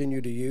to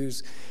continue to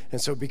use. And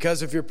so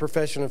because of your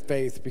profession of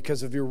faith,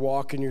 because of your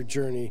walk and your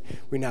journey,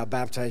 we now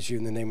baptize you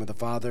in the name of the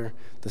Father,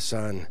 the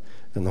Son,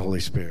 and the Holy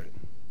Spirit.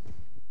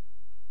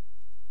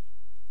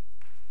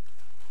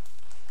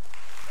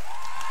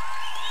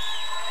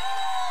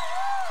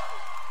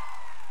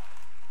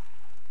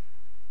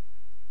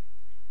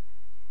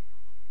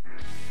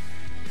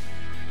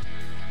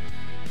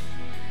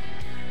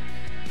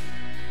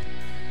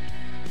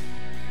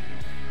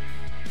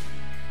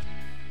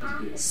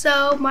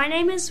 So, my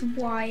name is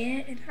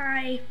Wyatt, and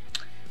I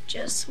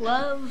just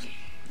love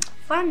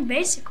fun,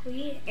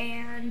 basically,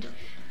 and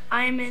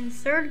I'm in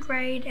 3rd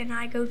grade, and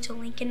I go to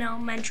Lincoln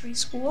Elementary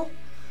School.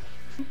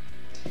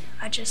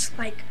 I just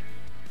like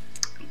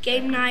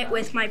game night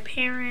with my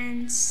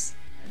parents.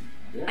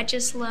 I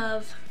just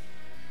love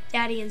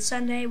Daddy and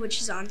Sunday, which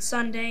is on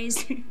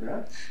Sundays.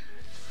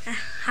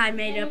 I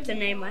made up the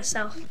name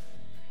myself.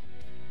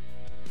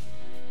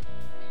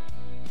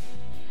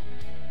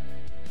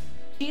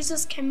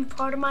 Jesus came a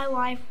part of my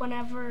life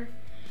whenever,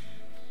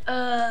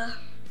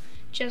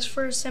 just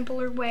for a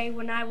simpler way,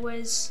 when I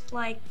was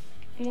like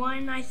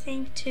 1, I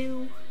think,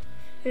 2,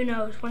 who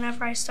knows,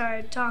 whenever I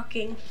started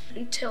talking,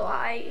 until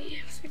I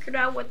figured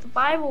out what the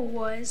Bible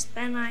was.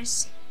 Then I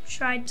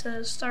tried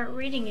to start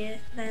reading it,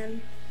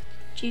 then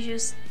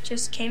Jesus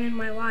just came in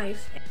my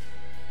life.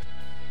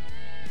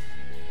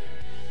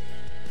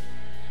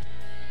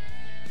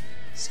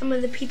 Some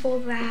of the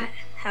people that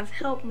have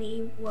helped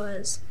me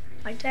was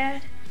my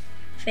dad,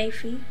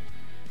 Faithy.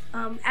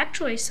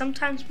 Actually,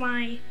 sometimes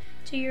my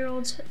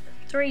 2-year-old,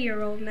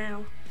 3-year-old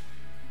now,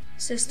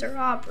 sister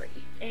Aubrey,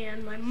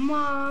 and my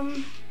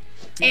mom,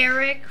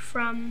 Eric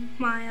from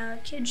my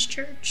kids'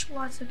 church,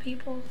 lots of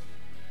people.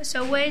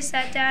 So ways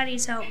that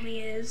Daddy's helped me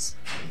is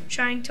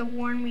trying to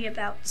warn me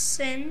about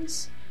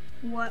sins,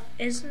 what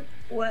is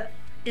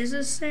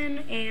a sin,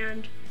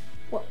 and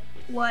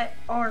what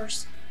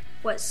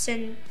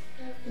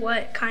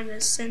kind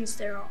of sins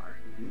there are.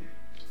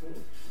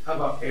 How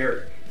about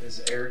Eric?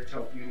 Does Eric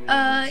help you?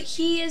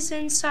 He is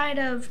inside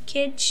of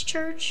kids'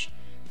 church,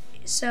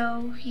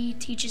 so he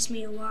teaches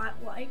me a lot,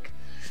 like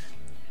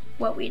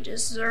what we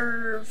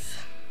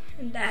deserve,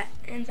 and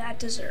that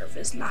deserve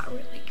is not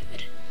really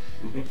good.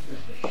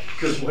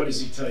 Because what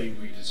does he tell you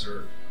we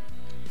deserve?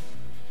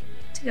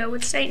 To go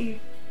with Satan.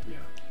 Yeah.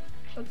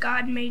 But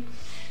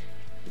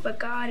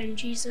God and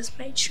Jesus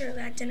made sure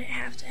that didn't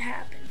have to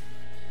happen.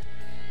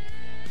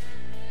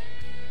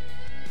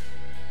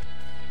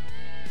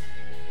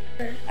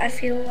 I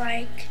feel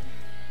like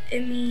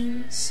it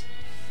means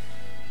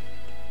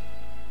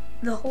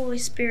the Holy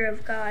Spirit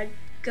of God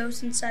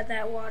goes inside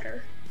that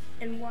water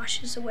and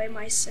washes away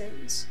my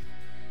sins.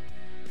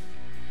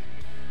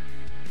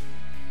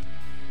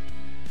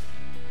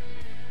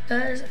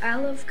 Because I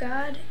love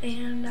God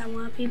and I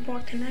want to be more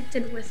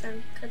connected with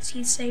Him because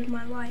He saved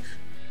my life.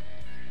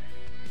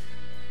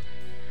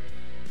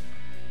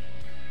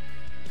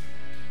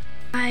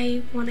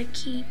 I want to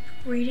keep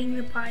reading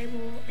the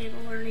Bible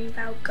and learning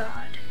about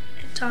God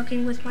and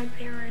talking with my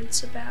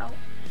parents about,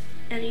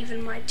 and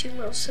even my 2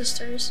 little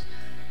sisters,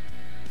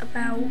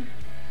 about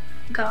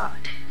God.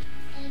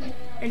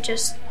 And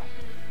just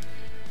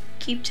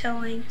keep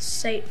telling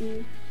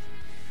Satan,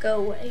 go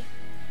away.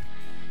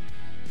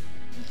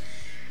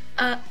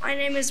 My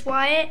name is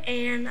Wyatt,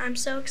 and I'm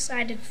so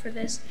excited for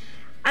this.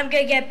 I'm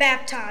gonna get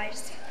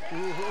baptized.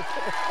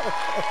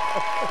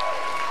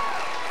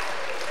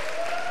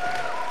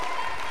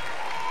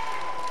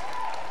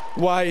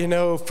 Why, you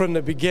know, from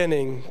the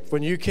beginning,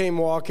 when you came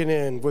walking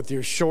in with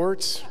your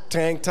shorts,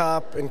 tank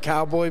top, and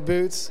cowboy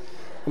boots,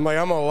 I'm like,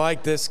 I'm gonna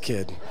like this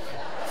kid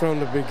from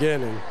the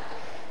beginning.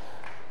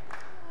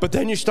 But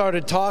then you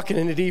started talking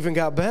and it even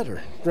got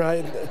better,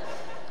 right?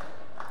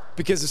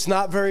 Because it's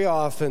not very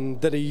often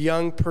that a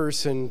young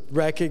person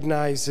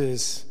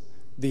recognizes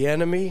the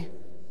enemy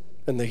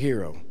and the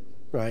hero,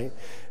 right?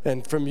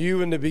 And from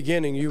you in the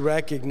beginning, you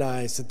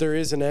recognize that there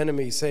is an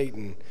enemy,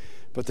 Satan,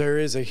 but there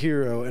is a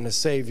hero and a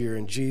savior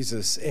in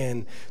Jesus,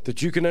 and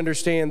that you can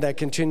understand that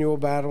continual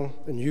battle,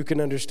 and you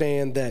can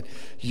understand that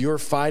you're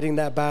fighting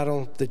that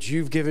battle, that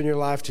you've given your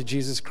life to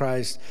Jesus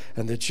Christ,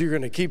 and that you're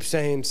going to keep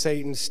saying,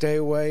 Satan, stay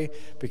away,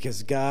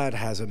 because God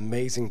has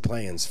amazing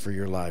plans for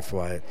your life,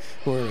 Wyatt.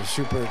 We're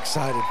super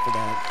excited for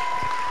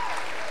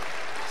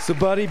that. So,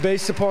 buddy,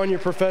 based upon your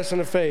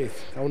profession of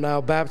faith, I will now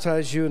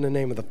baptize you in the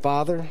name of the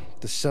Father,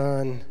 the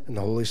Son, and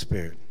the Holy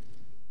Spirit.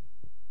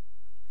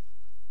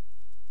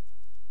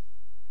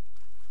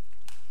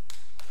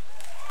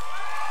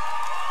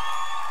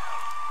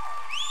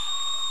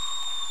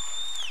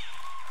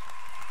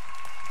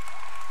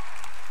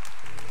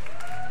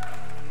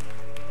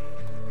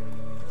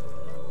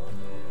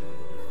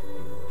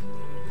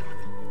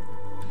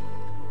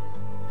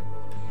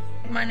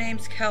 My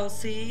name's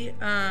Kelsey.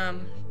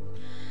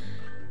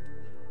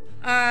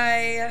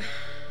 I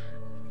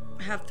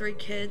have 3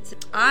 kids.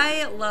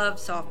 I love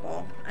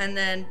softball, and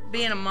then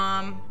being a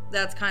mom,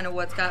 that's kind of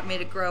what's got me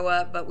to grow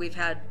up, but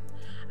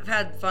I've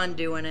had fun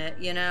doing it,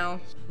 you know?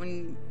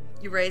 When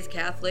you raise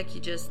Catholic,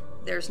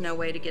 there's no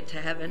way to get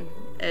to heaven.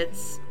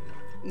 It's,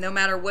 no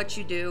matter what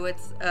you do,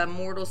 it's a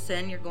mortal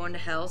sin, you're going to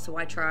hell, so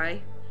I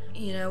try.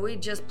 You know, we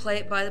just play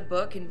it by the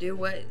book and do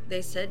what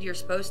they said you're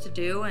supposed to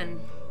do,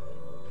 and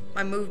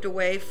I moved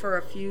away for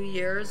a few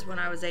years when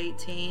I was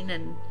 18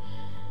 and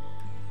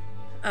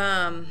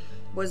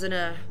was in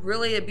a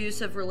really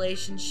abusive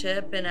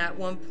relationship, and at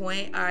one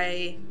point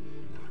I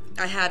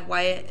had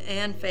Wyatt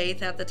and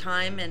Faith at the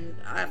time, and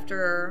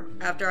after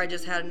I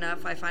just had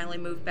enough, I finally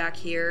moved back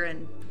here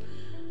and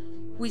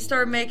we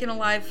started making a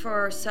life for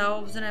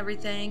ourselves and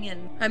everything,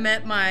 and I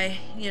met my,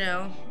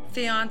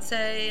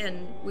 fiance,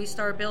 and we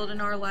started building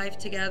our life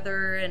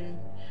together and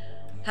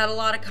had a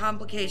lot of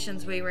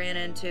complications we ran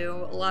into,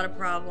 a lot of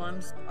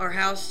problems. Our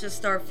house just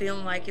started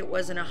feeling like it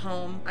wasn't a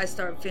home. I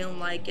started feeling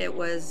like a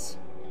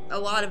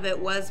lot of it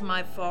was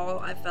my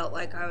fault. I felt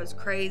like I was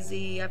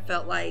crazy. I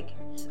felt like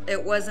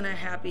it wasn't a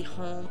happy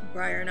home.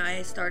 Briar and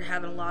I started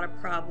having a lot of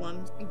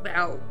problems.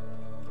 About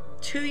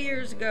 2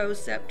 years ago,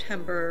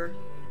 September,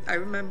 I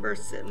remember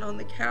sitting on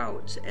the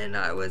couch and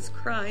I was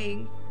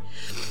crying.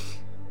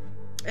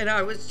 And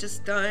I was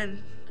just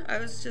done. I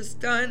was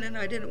just done, and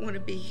I didn't want to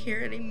be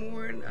here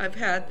anymore. And I've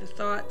had the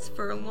thoughts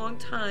for a long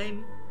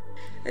time.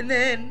 And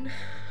then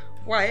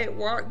Wyatt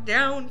walked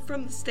down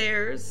from the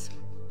stairs,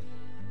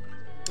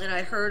 and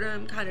I heard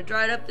him kind of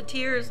dried up the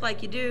tears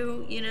like you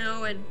do, you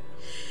know, and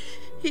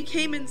he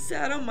came and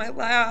sat on my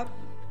lap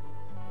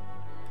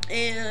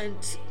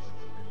and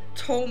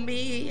told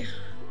me,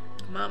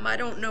 Mom, I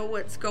don't know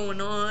what's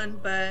going on,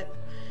 but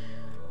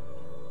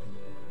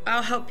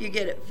I'll help you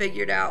get it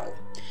figured out.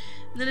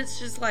 And then it's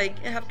just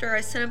like, after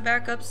I sent him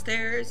back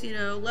upstairs, you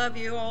know, love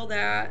you, all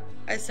that,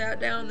 I sat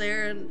down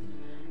there and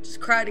just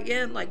cried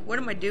again, like, what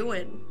am I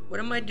doing? What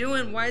am I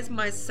doing? Why does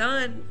my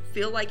son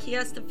feel like he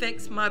has to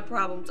fix my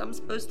problems? I'm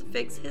supposed to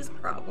fix his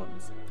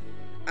problems.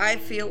 I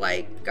feel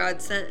like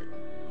God sent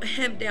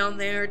him down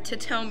there to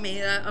tell me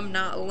that I'm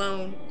not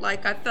alone.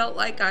 Like, I felt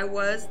like I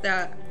was,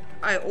 that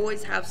I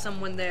always have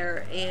someone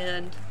there,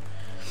 and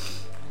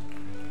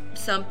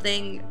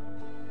something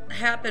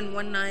happened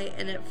one night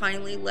and it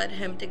finally led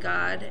him to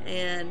God,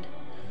 and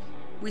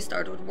we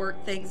started to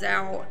work things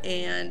out.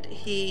 And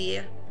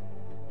he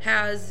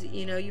has,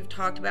 you know, you've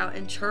talked about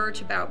in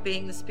church about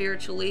being the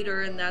spiritual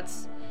leader, and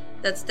that's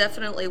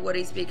definitely what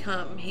he's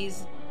become.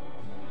 He's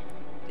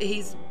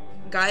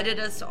guided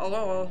us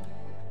all.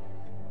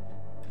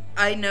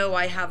 I know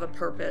I have a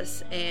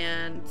purpose,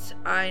 and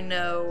I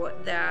know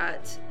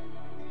that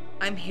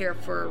I'm here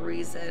for a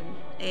reason,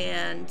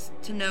 and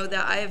to know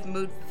that I have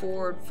moved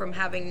forward from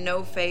having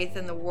no faith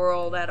in the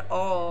world at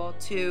all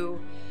to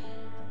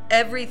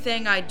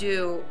everything I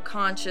do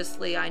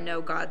consciously. I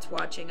know God's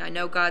watching. I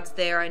know God's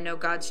there. I know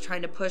God's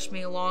trying to push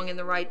me along in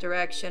the right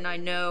direction. I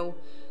know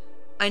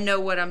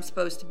what I'm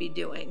supposed to be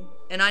doing,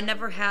 and I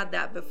never had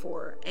that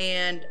before.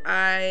 And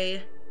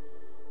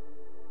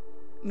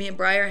me and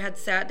Briar had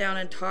sat down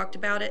and talked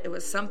about it. It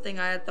was something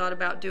I had thought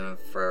about doing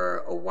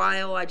for a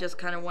while. I just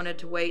kind of wanted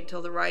to wait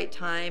till the right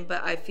time,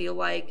 but I feel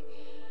like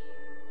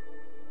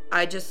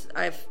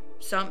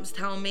something's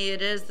telling me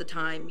it is the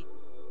time.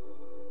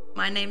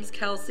 My name's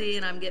Kelsey,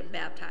 and I'm getting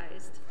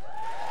baptized.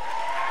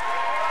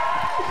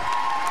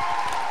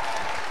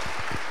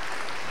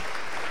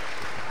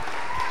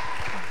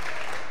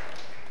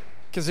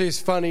 Because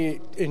it's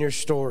funny in your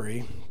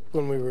story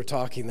when we were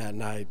talking that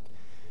night.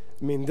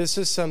 I mean, this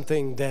is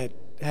something that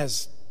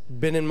has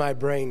been in my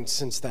brain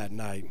since that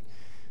night.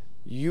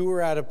 You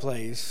were at a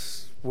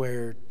place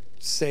where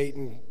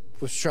Satan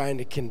was trying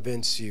to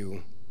convince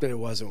you that it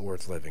wasn't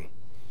worth living,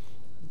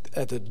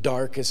 at the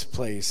darkest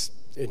place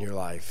in your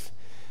life.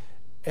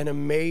 And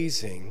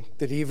amazing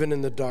that even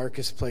in the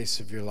darkest place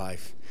of your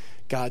life,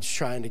 God's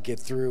trying to get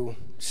through,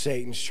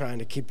 Satan's trying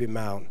to keep him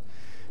out,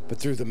 but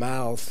through the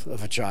mouth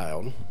of a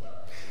child,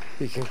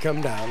 he can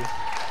come down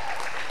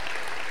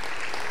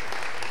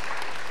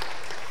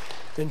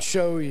and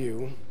show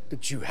you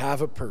that you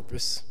have a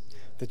purpose,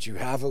 that you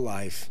have a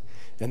life,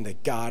 and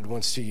that God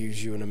wants to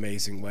use you in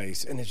amazing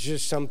ways. And it's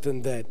just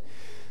something that,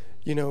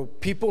 you know,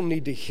 people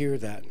need to hear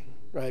that,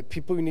 right?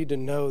 People need to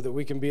know that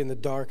we can be in the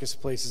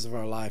darkest places of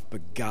our life,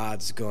 but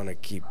God's going to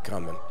keep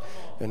coming,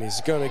 and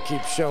he's going to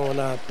keep showing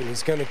up, and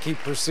he's going to keep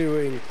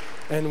pursuing.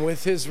 And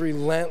with his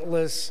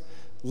relentless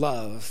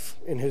love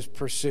in his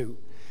pursuit,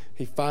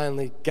 he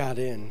finally got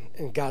in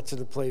and got to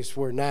the place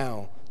where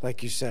now,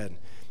 like you said,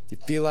 you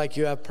feel like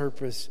you have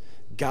purpose.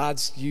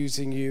 God's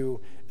using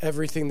you.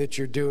 Everything that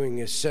you're doing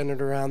is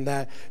centered around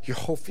that.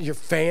 Your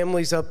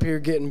family's up here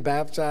getting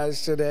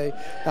baptized today.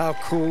 How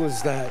cool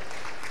is that?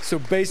 So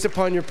based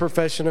upon your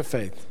profession of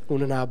faith, I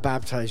want to now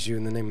baptize you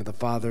in the name of the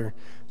Father,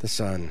 the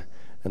Son,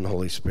 and the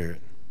Holy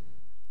Spirit.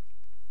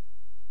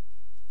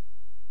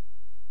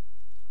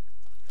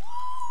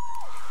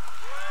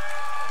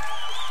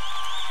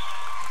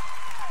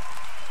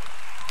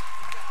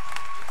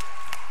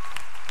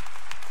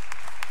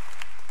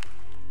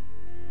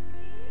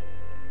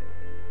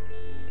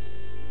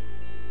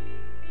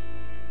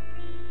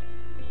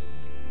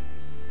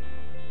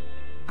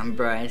 I'm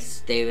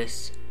Bryce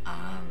Davis.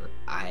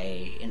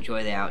 I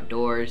enjoy the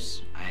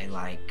outdoors. I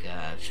like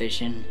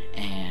fishing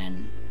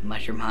and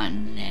mushroom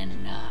hunting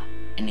and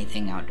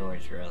anything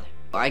outdoors, really.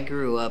 I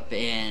grew up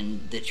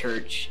in the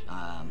church.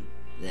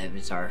 That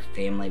was our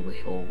family.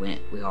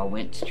 We all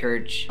went to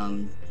church.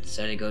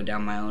 Decided to go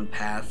down my own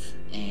path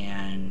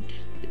and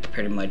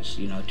pretty much,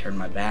 you know, turned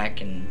my back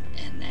and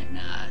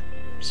then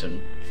so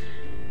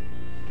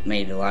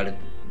made a lot of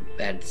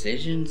bad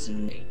decisions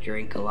and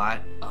drank a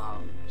lot.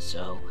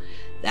 So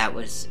that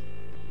was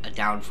a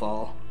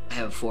downfall. I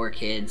have 4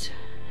 kids,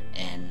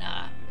 and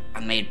I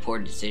made poor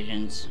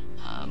decisions,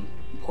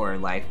 poor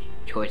life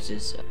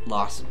choices.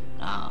 Lost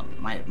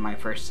my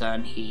first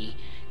son. He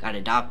got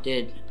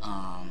adopted,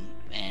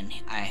 and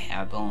I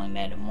have only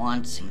met him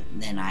once. And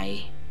then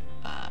I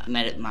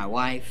met my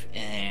wife,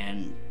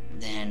 and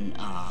then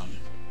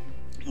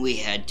we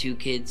had 2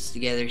 kids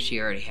together. She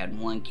already had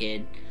 1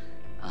 kid,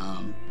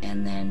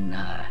 and then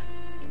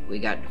we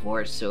got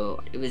divorced.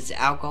 So it was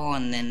alcohol,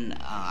 and then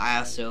I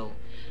also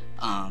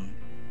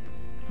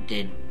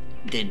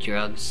did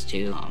drugs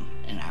too,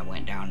 and I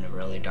went down a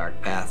really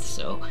dark path.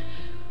 So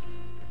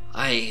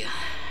I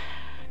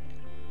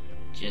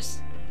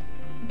just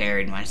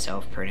buried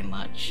myself pretty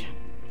much.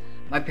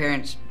 My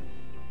parents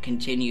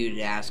continued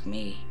to ask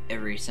me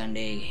every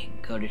Sunday,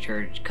 go to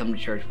church, come to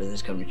church with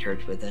us, come to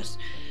church with us.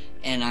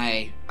 And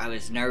I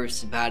was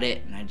nervous about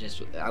it, and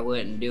I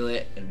wouldn't do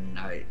it, and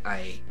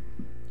I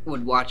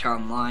would watch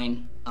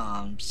online,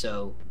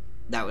 so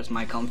that was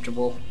my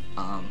comfortable.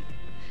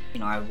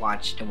 I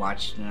watched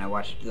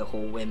the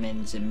whole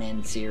women's and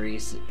men's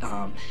series,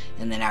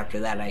 and then after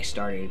that I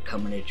started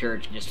coming to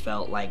church. I just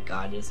felt like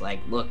God is like,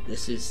 look,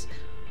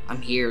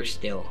 I'm here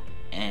still,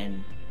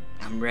 and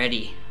I'm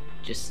ready.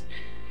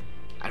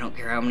 I don't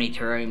care how many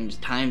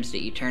times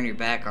that you turn your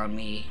back on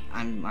me,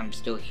 I'm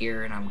still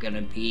here, and I'm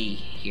gonna be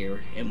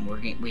here, and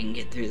we can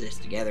get through this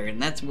together. And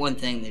that's one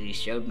thing that he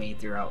showed me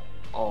throughout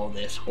all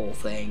this whole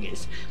thing,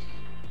 is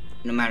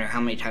no matter how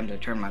many times I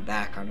turn my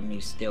back on him,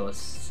 he's still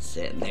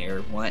sitting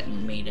there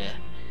wanting me to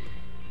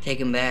take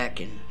him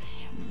back, and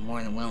I'm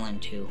more than willing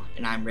to.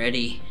 And I'm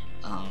ready.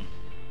 I'm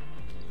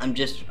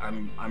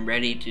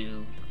ready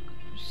to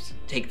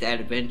take that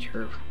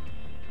adventure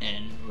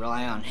and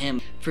rely on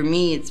him. For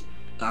me, it's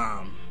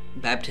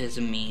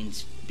baptism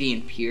means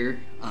being pure,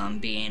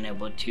 being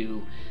able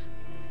to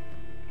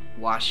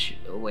wash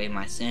away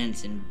my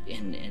sins, and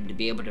to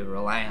be able to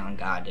rely on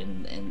God,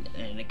 and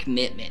a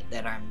commitment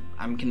that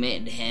I'm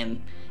committing to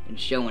him and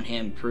showing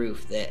him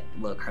proof that,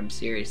 look, I'm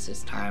serious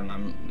this time.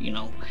 I'm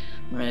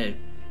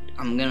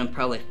gonna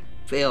probably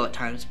fail at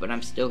times, but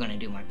I'm still gonna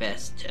do my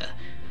best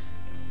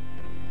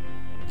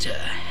to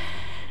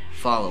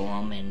follow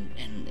him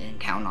and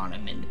count on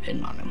him and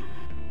depend on him.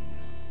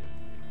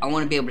 I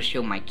want to be able to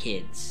show my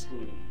kids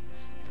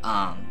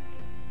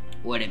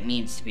what it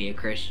means to be a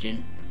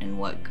Christian, and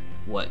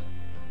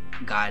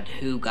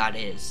who God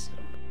is.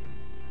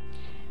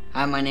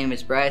 Hi, my name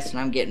is Bryce, and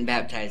I'm getting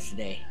baptized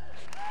today.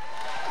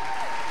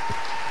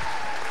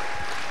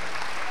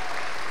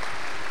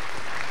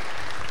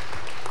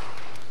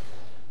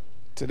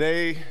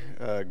 Today,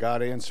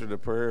 God answered a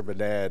prayer of a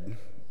dad.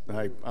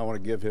 I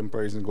want to give him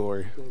praise and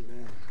glory.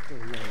 Amen.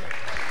 Amen.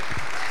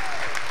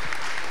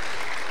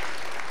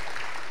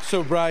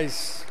 So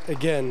Bryce,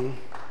 again,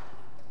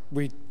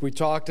 we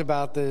talked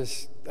about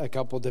this a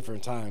couple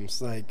different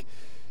times. Like,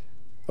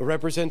 a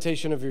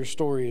representation of your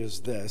story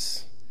is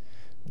this,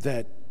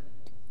 that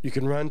you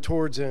can run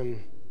towards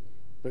him,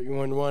 but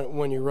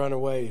when you run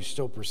away, you're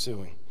still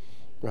pursuing,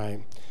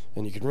 right?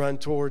 And you can run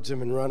towards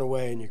him and run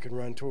away, and you can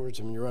run towards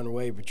him and you run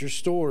away. But your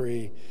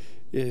story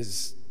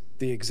is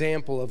the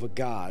example of a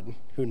God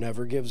who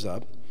never gives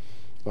up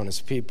on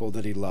his people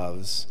that he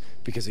loves,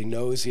 because he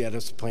knows he had a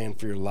plan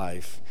for your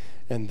life.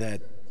 And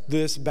that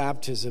this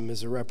baptism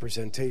is a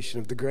representation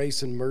of the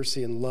grace and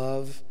mercy and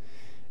love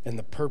and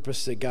the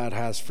purpose that God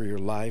has for your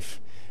life,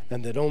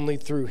 and that only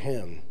through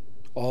him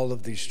all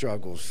of these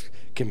struggles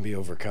can be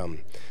overcome.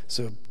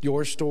 So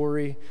your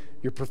story,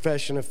 your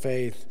profession of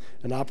faith,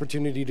 an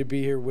opportunity to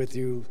be here with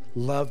you,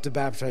 love to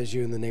baptize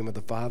you in the name of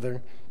the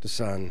Father, the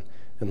Son,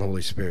 and the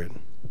Holy Spirit.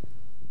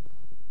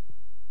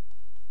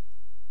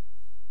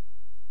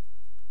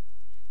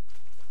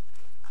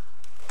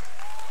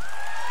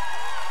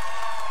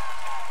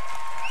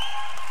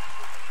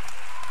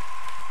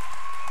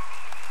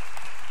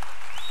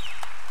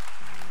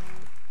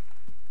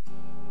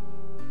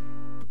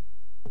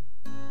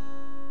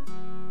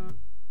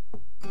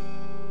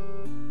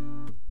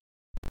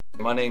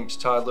 My name's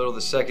Todd Little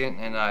II,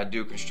 and I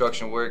do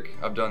construction work.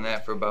 I've done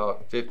that for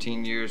about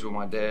 15 years with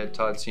my dad,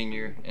 Todd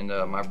Sr., and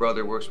my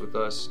brother works with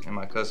us, and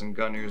my cousin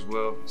Gunner as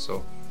well.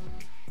 So,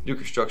 do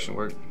construction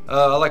work.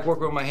 I like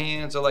working with my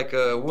hands. I like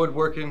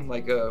woodworking,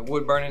 like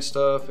wood burning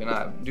stuff, and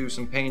I do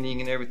some painting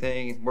and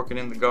everything, working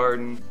in the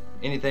garden,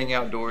 anything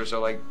outdoors I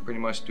like pretty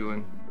much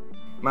doing.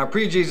 My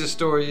pre-Jesus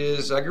story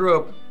is I grew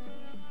up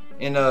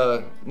in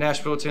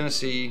Nashville,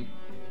 Tennessee.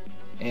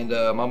 And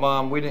my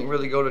mom, we didn't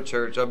really go to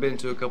church. I've been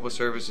to a couple of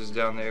services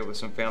down there with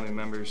some family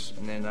members.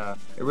 And then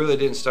it really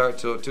didn't start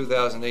till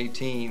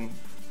 2018.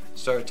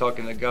 Started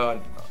talking to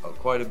God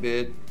quite a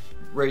bit,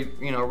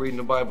 reading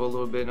the Bible a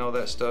little bit and all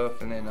that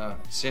stuff. And then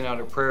sent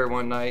out a prayer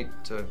one night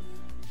to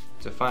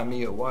find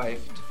me a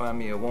wife, to find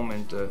me a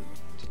woman to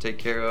take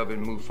care of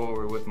and move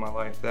forward with my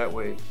life that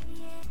way.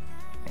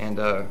 And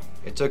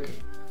it took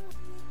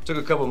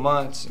a couple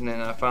months, and then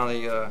I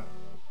finally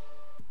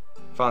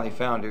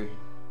found her.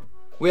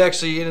 We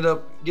actually ended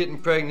up getting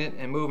pregnant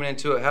and moving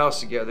into a house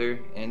together,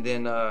 and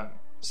then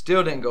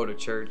still didn't go to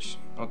church.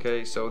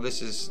 Okay, so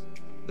this is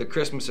the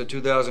Christmas of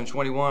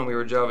 2021. We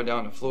were driving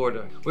down to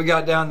Florida. We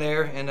got down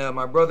there, and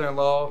my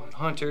brother-in-law,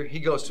 Hunter, he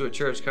goes to a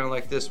church kind of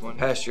like this one.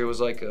 Pastor was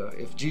like,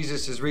 if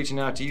Jesus is reaching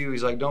out to you,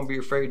 he's like, don't be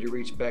afraid to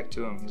reach back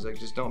to him. He's like,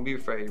 just don't be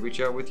afraid.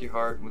 Reach out with your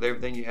heart, with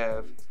everything you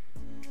have.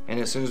 And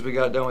as soon as we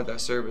got done with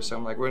that service,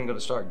 I'm like, we're going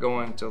to start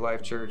going to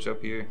Life Church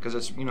up here, because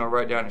it's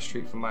right down the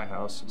street from my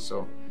house.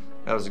 So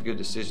that was a good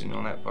decision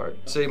on that part.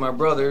 Say my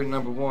brother,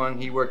 number one,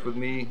 he worked with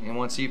me, and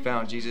once he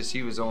found Jesus,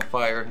 he was on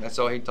fire. That's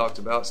all he talked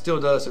about. Still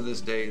does to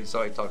this day. That's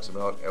all he talks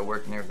about at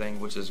work and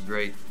everything, which is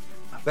great.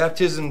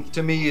 Baptism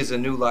to me is a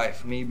new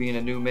life. Me being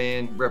a new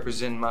man,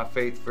 representing my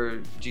faith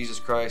for Jesus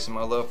Christ and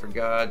my love for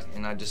God.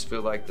 And I just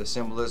feel like the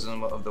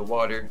symbolism of the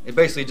water, it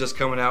basically just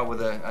coming out with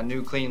a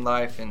new clean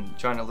life and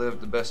trying to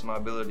live the best of my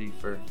ability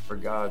for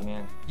God,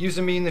 man.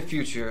 Using me in the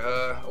future.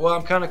 Well,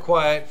 I'm kind of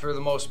quiet for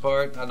the most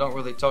part. I don't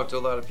really talk to a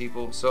lot of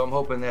people. So I'm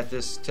hoping that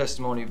this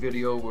testimony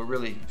video will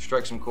really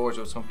strike some chords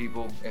with some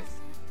people.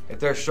 If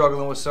they're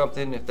struggling with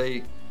something,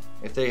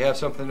 if they have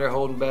something they're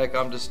holding back,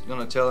 I'm just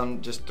gonna tell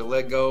them just to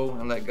let go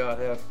and let God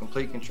have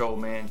complete control,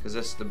 man, because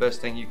that's the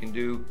best thing you can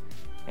do.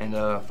 And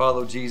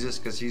follow Jesus,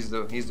 because he's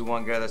the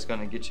one guy that's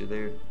gonna get you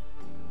there.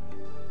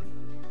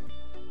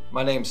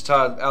 My name's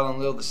Todd Allen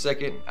Lill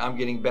II. I'm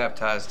getting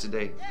baptized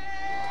today.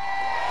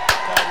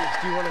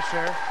 Do you want to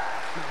share?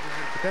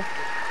 Okay.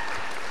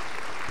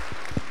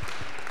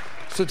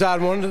 So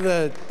Todd, one of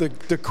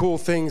the cool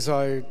things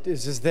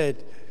is that,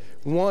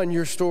 one,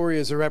 your story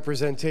is a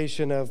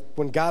representation of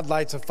when God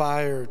lights a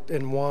fire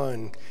in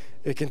one,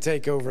 it can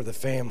take over the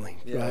family,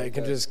 right? It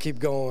can just keep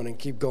going and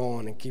keep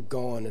going and keep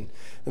going, and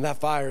that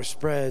fire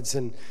spreads.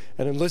 And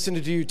I'm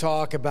listening to you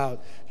talk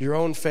about your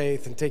own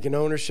faith and taking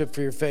ownership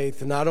for your faith,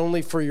 and not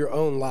only for your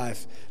own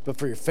life, but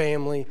for your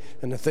family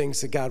and the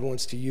things that God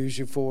wants to use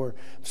you for.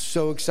 I'm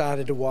so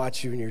excited to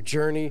watch you in your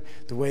journey,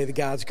 the way that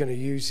God's going to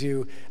use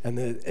you, and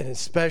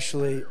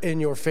especially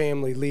in your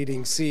family,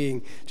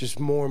 seeing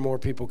just more and more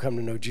people come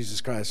to know Jesus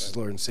Christ as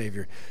Lord and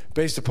Savior.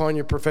 Based upon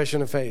your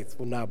profession of faith,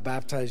 we'll now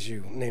baptize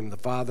you in the name of the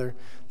Father,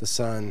 the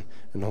Son,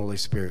 and the Holy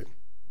Spirit.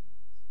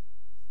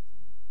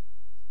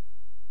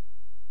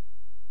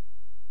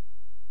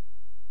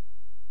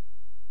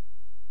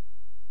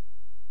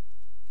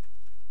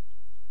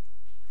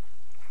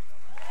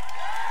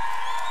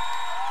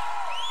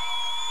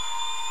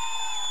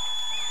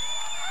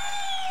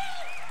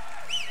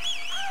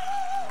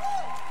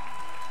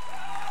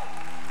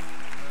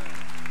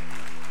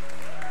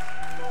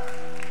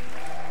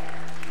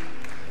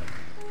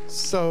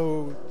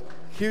 So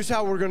here's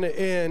how we're going to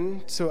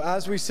end. So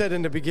as we said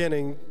in the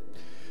beginning,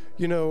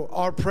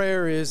 our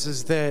prayer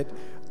is that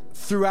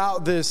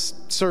throughout this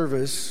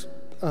service,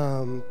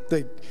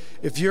 that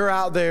if you're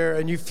out there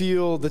and you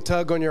feel the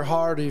tug on your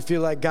heart, or you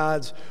feel like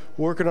God's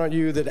working on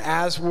you, that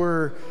as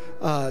we're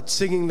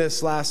singing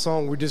this last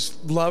song, we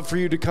just love for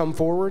you to come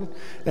forward.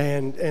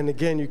 And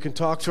again, you can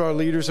talk to our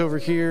leaders over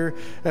here,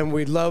 and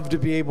we'd love to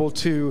be able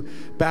to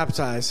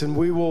baptize. And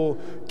we will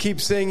keep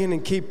singing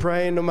and keep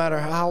praying no matter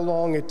how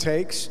long it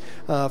takes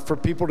for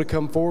people to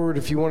come forward.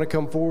 If you want to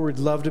come forward,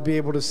 love to be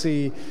able to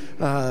see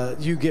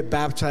you get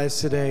baptized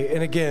today.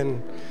 And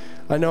again,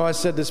 I know I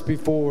said this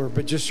before,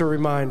 but just a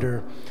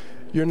reminder,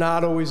 you're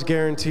not always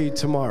guaranteed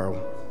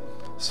tomorrow.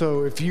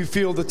 So if you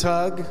feel the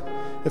tug,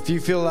 if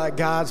you feel like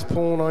God's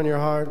pulling on your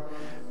heart,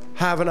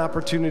 have an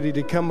opportunity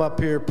to come up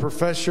here,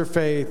 profess your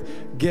faith,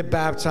 get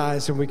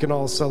baptized, and we can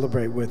all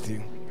celebrate with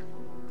you.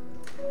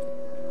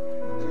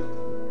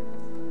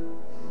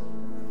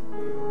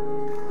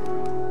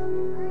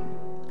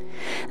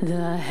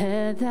 The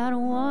head that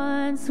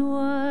once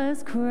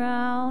was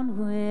crowned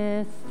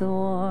with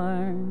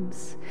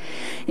thorns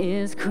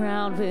is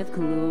crowned with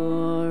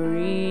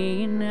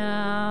glory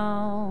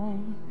now.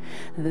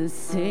 The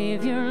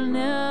Savior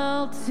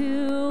knelt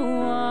to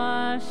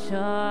wash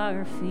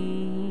our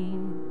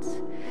feet.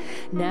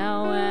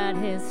 Now at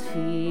his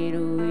feet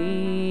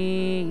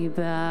we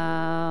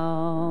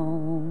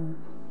bow.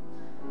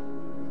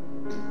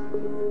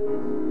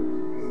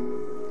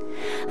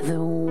 The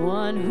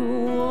one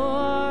who wore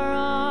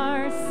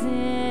our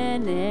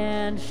sin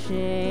and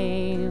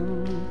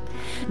shame,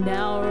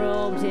 now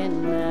robed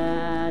in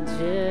majesty,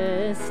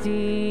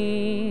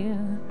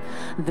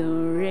 the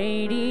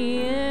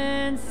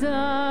radiance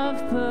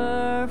of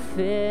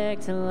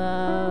perfect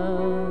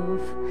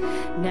love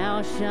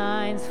now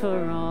shines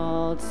for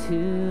all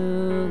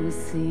to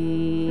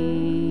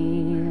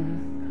see.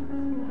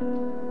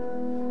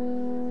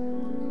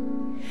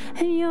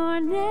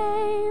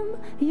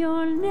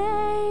 Your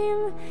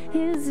name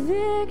is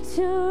victory.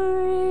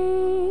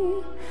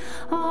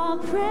 All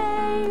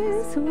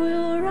praise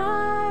will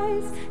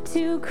rise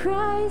to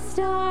Christ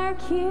our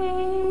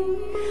King.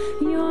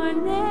 Your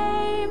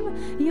name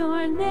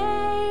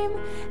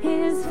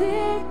is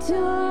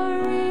victory.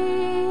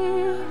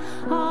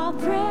 All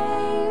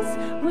praise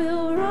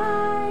will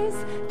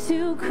rise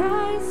to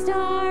Christ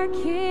our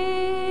King.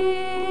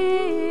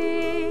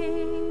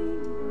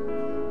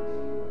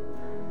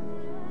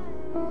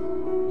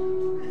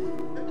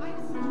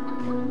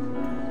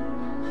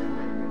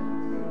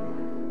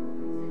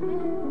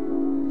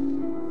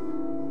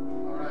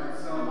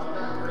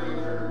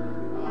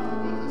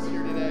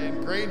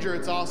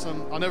 It's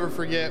awesome. I'll never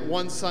forget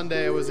one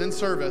Sunday I was in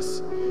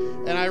service,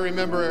 and I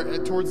remember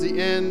towards the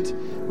end,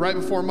 right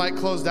before Mike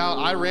closed out,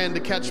 I ran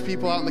to catch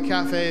people out in the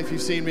cafe, if you've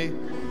seen me.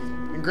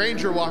 And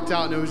Granger walked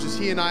out, and it was just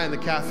he and I in the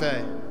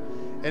cafe.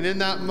 And in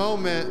that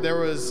moment, it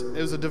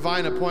was a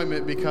divine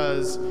appointment,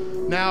 because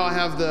now I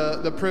have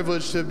the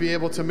privilege to be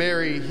able to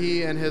marry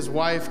he and his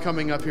wife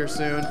coming up here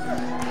soon.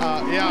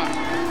 Yeah.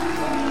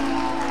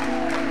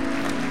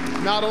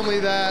 not only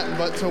that,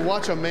 but to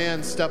watch a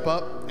man step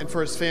up and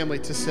for his family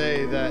to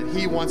say that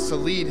he wants to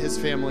lead his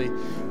family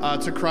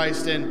to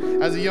Christ.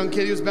 And as a young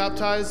kid, he was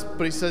baptized,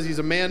 but he says he's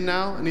a man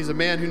now, and he's a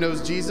man who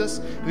knows Jesus,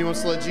 and he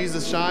wants to let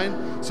Jesus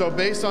shine. So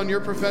based on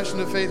your profession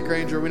of faith,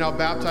 Granger, we now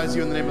baptize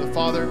you in the name of the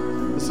Father,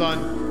 the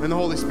Son, and the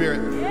Holy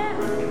Spirit. Yeah.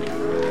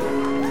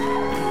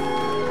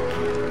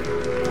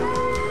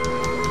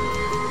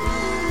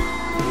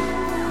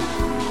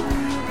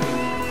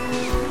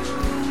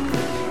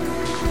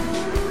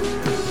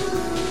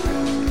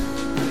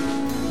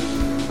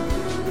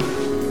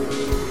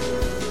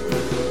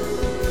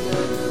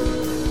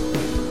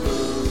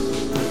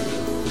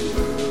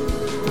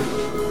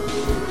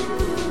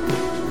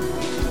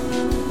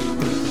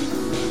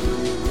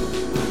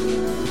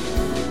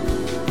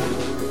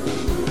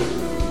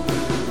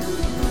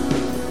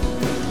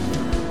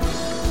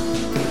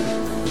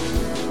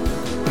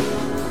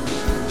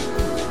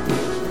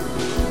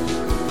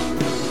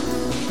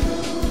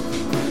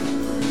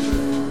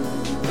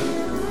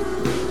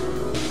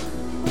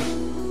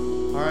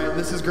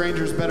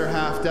 Granger's better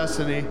half,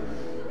 Destiny.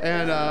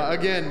 And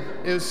again,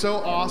 it was so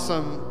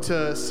awesome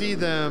to see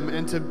them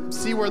and to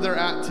see where they're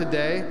at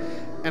today.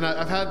 And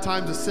I've had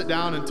time to sit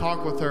down and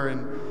talk with her,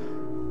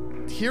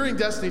 and hearing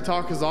Destiny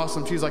talk is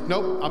awesome. She's like,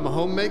 nope, I'm a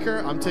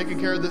homemaker. I'm taking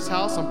care of this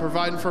house. I'm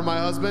providing for my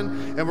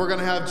husband, and we're going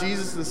to have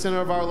Jesus in the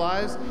center of our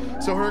lives.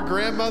 So her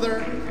grandmother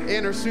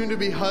and her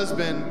soon-to-be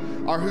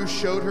husband are who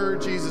showed her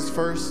Jesus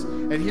first.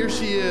 And here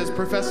she is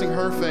professing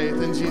her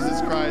faith in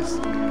Jesus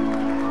Christ.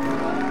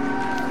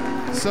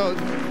 So,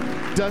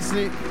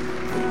 Destiny,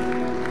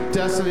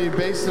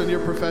 based on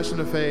your profession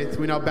of faith,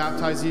 we now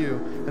baptize you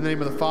in the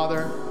name of the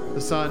Father, the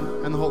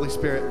Son, and the Holy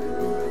Spirit.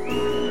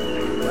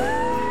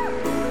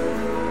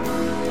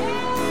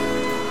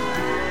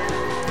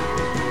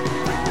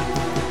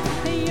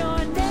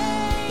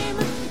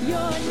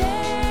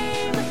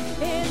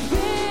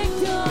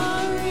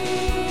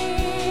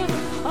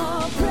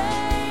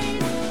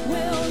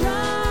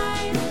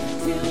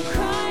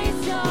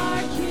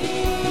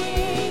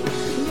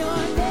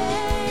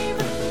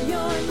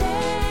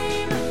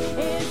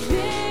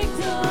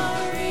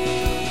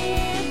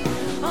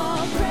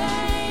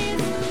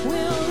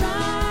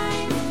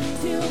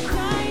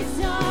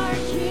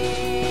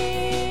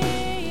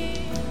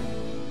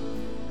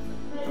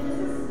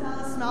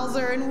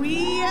 And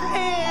we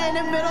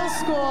in middle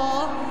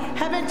school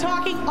have been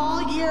talking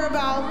all year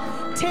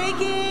about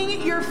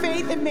taking your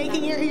faith and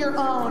making it your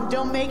own.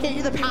 Don't make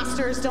it the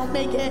pastor's, don't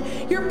make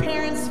it your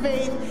parents'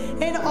 faith.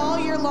 And all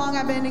year long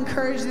I've been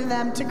encouraging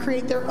them to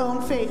create their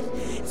own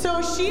faith.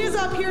 So she is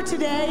up here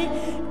today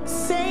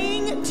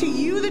saying to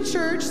you, the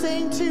church,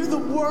 saying to the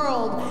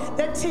world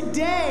that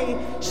today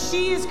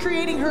she is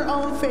creating her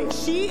own faith.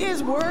 She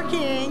is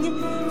working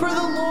for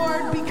the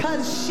Lord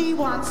because she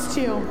wants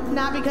to,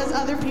 not because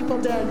other people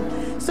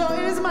did. So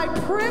it is my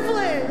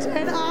privilege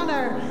and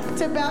honor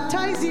to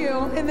baptize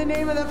you in the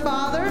name of the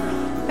Father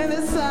and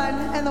the Son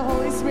and the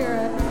Holy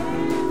Spirit.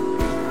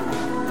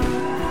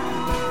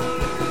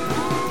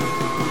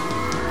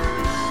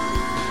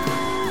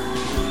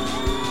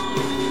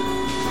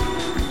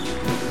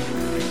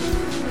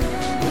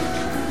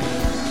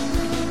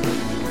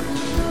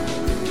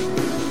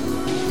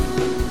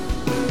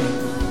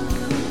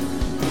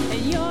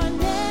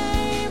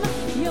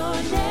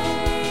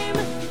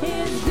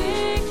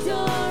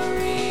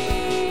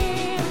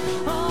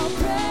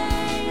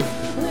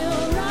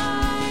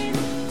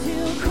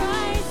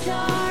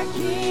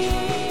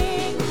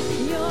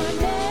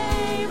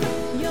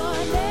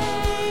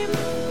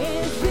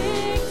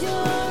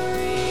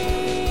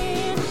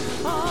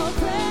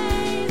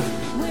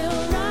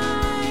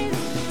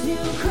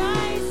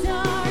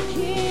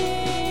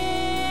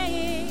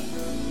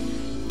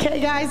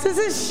 Guys, this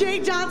is Shay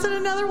Johnson,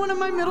 another one of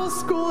my middle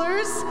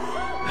schoolers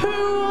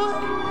who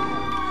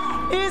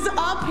is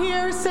up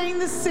here saying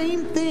the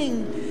same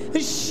thing,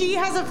 that she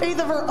has a faith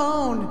of her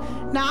own,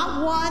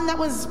 not one that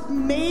was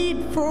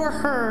made for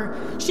her.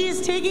 She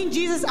is taking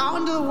Jesus out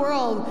into the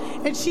world,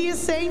 and she is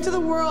saying to the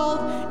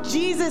world,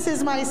 Jesus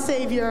is my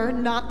Savior,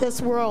 not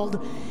this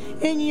world.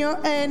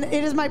 And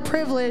it is my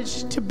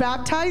privilege to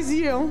baptize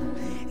you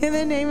in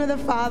the name of the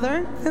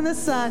Father and the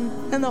Son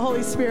and the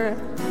Holy Spirit.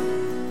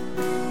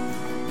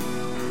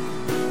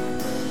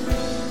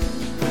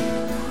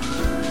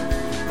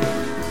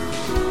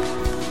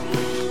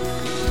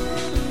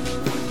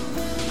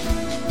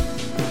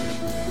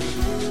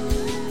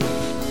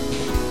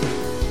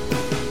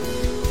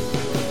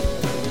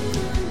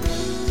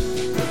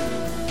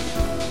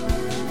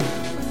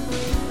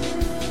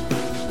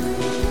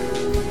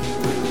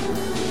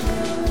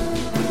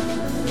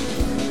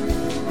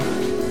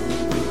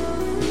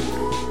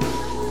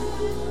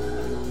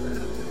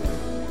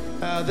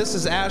 This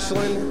is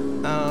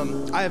Ashlyn.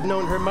 I have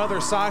known her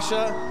mother,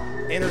 Sasha,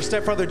 and her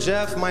stepfather,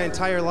 Jeff, my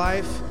entire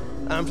life.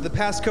 For the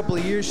past couple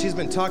of years, she's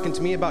been talking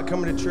to me about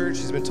coming to church.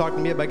 She's been talking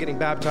to me about getting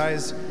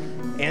baptized.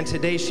 And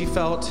today she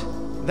felt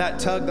that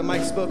tug that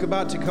Mike spoke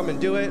about to come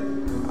and do it.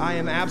 I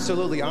am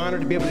absolutely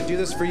honored to be able to do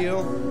this for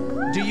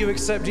you. Do you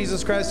accept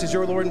Jesus Christ as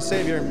your Lord and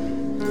Savior?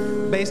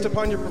 based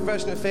upon your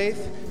profession of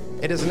faith,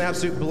 it is an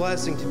absolute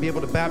blessing to be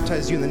able to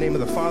baptize you in the name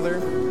of the Father,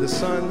 the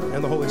Son,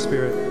 and the Holy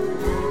Spirit.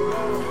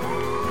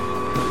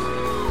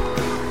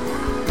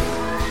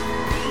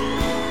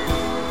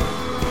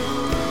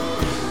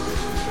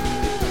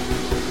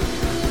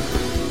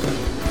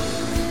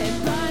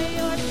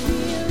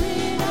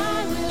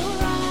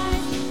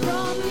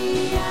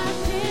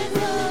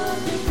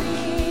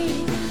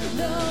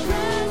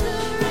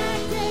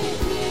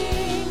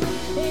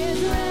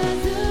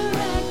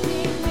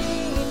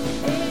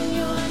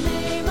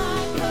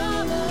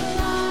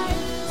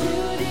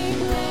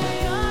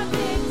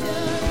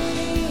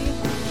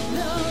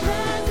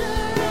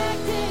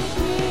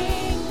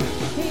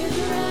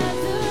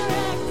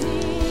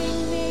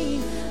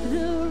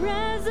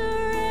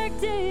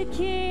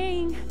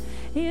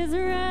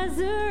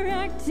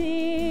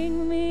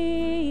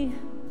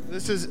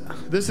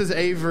 This is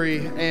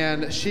Avery,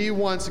 and she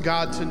wants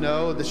God to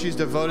know that she's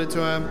devoted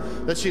to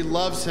him, that she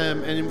loves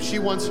him, and she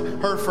wants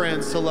her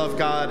friends to love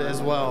God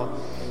as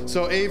well.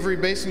 So Avery,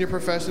 based on your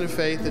profession of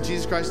faith that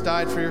Jesus Christ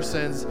died for your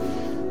sins,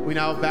 we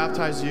now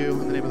baptize you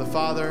in the name of the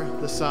Father,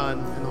 the Son,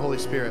 and the Holy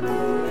Spirit.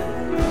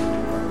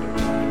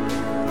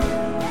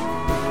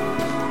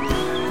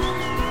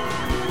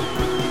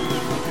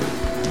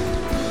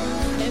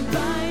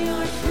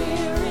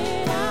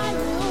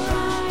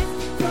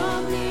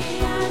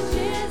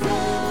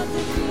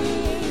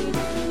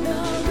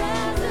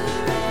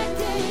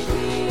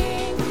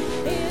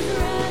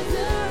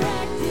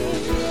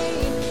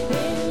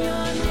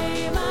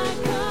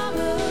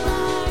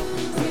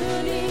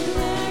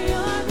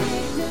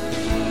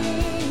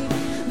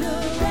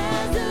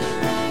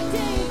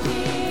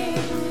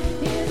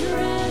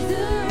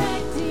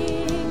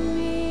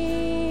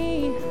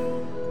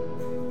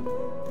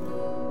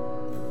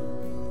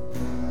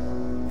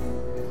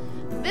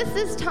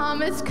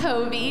 Thomas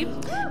Covey,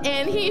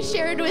 and he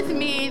shared with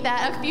me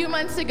that a few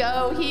months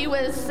ago he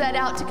was set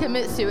out to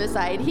commit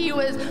suicide. He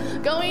was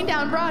going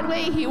down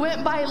Broadway, he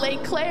went by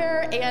Lake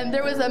Claire, and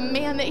there was a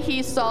man that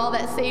he saw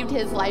that saved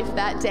his life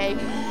that day.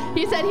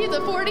 He said he's a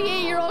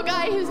 48-year-old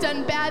guy who's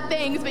done bad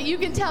things, but you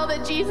can tell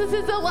that Jesus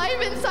is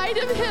alive inside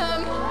of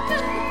him.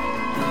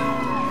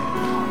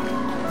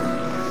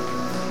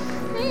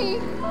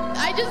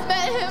 I just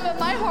met him at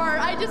my heart.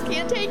 I just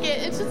can't take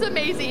it. It's just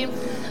amazing.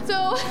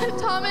 So,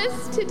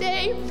 Thomas,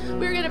 today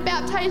we're going to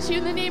baptize you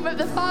in the name of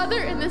the Father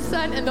and the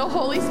Son and the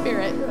Holy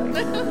Spirit.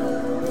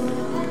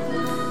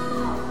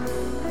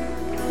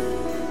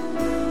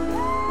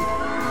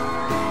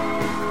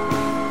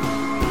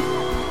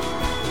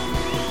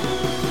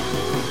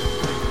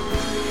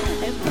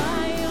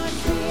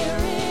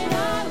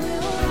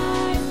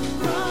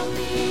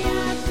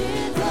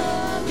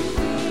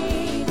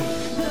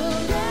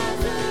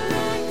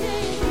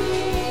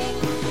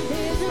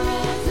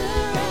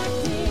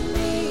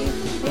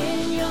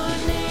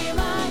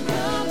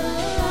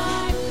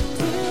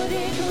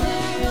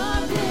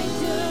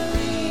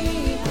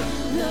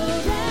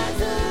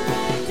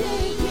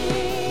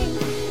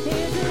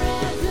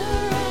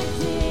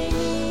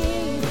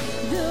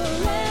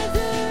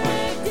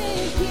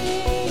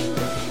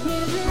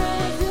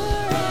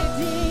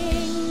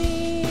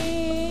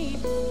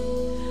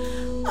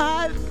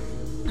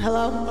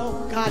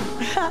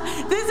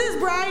 This is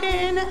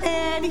Bryden,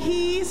 and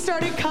he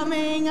started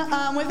coming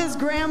with his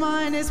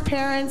grandma and his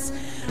parents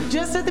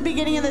just at the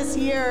beginning of this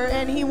year,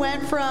 and he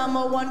went from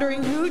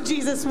wondering who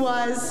Jesus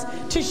was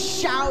to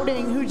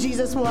shouting who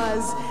Jesus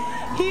was.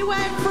 He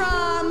went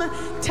from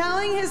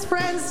telling his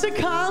friends to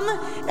come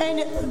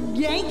and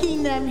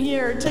yanking them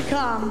here to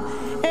come.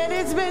 And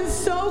it's been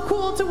so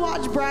cool to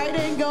watch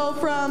Bryden go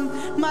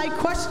from my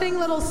questioning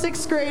little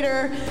sixth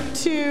grader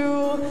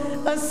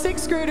to a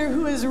sixth grader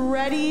who is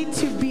ready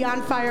to be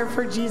on fire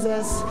for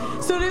Jesus.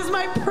 So it is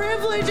my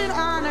privilege and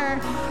honor.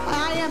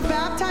 I am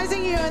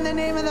baptizing you in the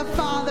name of the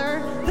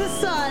Father, the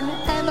Son,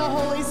 and the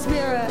Holy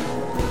Spirit.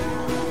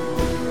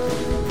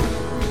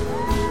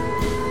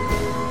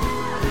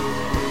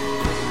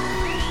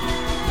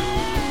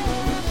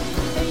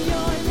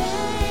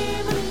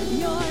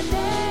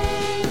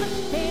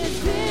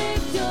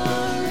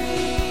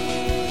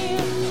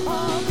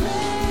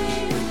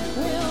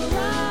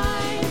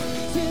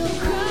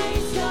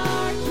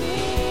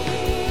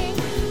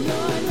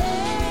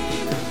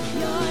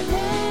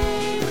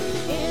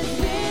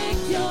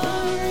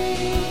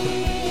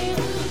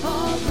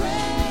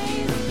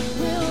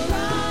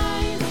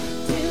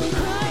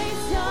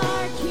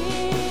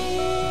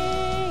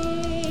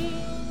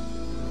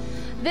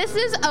 This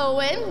is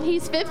Owen.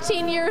 He's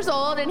 15 years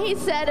old, and he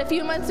said a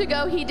few months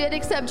ago he did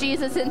accept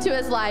Jesus into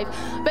his life.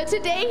 But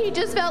today he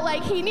just felt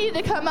like he needed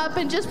to come up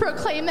and just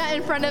proclaim that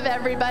in front of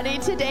everybody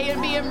today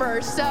and be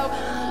immersed. So,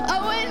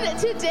 Owen,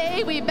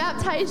 today we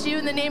baptize you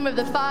in the name of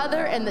the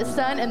Father and the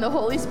Son and the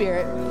Holy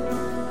Spirit.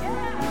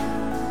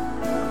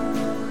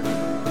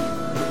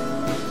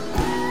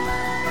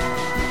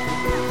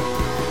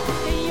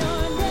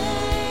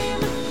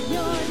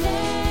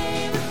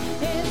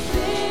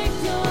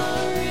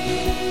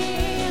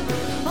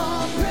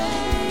 All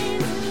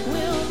praise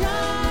will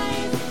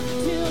rise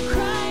to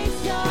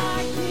Christ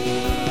our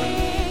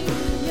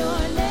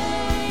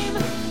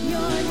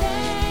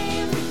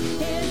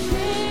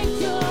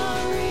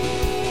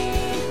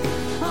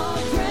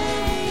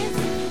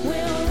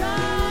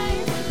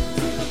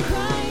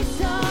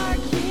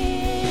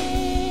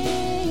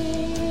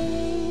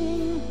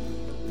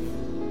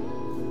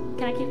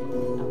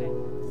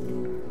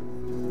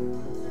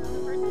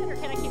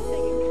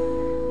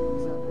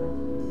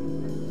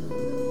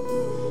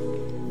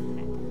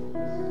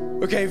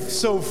Okay,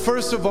 so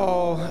first of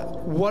all,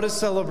 what a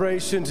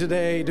celebration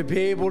today to be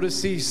able to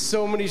see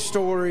so many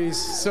stories,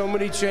 so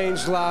many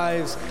changed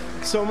lives,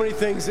 so many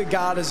things that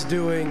God is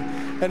doing.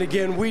 And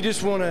again, we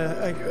just want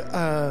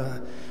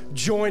to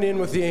join in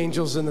with the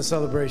angels in the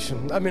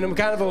celebration. I mean, I'm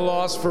kind of at a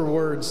loss for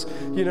words.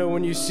 You know,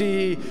 when you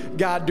see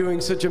God doing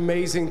such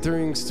amazing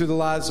things through the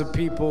lives of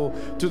people,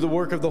 through the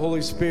work of the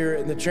Holy Spirit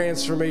and the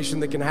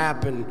transformation that can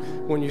happen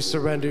when you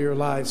surrender your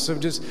life. So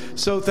just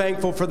so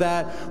thankful for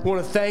that. I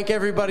want to thank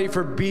everybody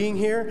for being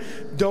here.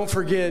 Don't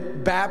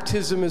forget,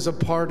 baptism is a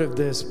part of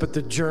this, but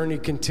the journey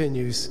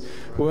continues.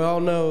 We all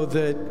know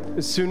that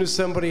as soon as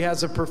somebody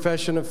has a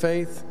profession of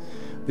faith,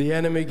 the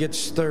enemy gets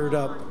stirred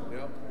up,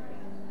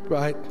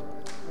 right?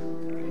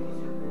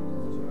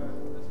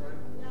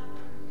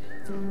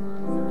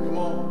 Come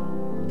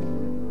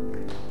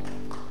on.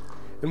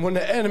 And when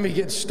the enemy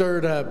gets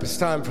stirred up, it's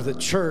time for the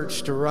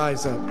church to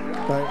rise up,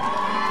 right?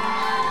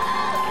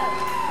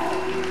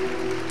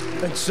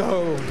 And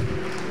so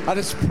I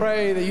just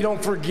pray that you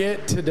don't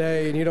forget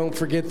today, and you don't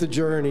forget the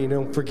journey, and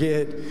don't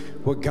forget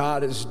what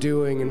God is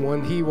doing and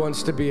what He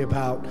wants to be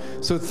about.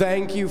 So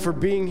thank you for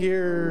being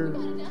here.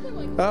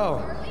 Oh,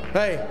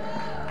 hey.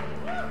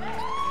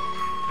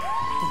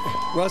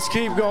 Let's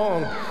keep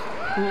going.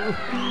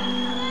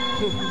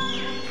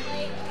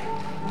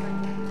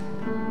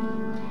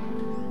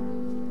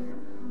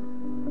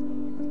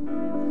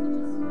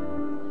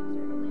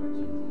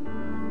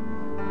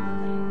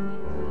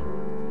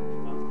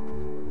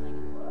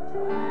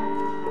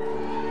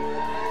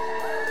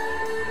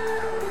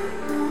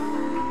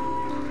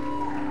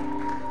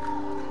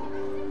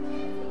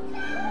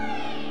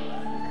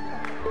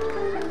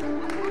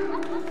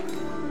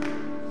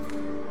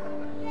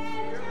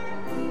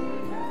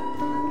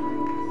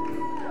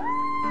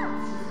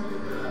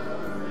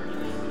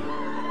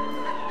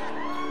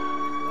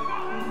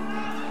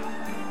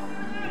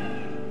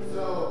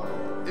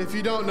 If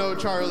you don't know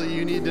Charlie,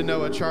 you need to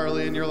know a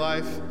Charlie in your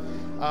life.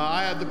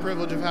 I had the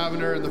privilege of having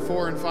her in the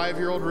 4- and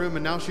 5-year-old room,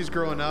 and now she's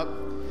growing up.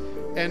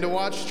 And to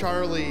watch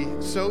Charlie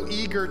so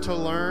eager to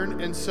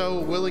learn and so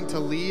willing to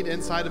lead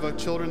inside of a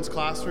children's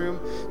classroom,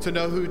 to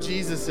know who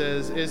Jesus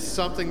is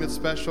something that's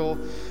special.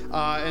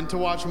 And to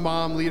watch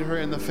Mom lead her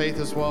in the faith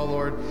as well,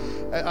 Lord.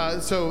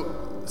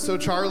 So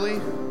Charlie,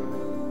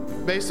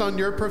 based on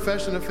your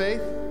profession of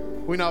faith,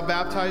 we now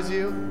baptize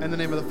you in the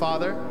name of the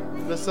Father,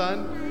 the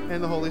Son,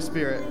 and the Holy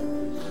Spirit.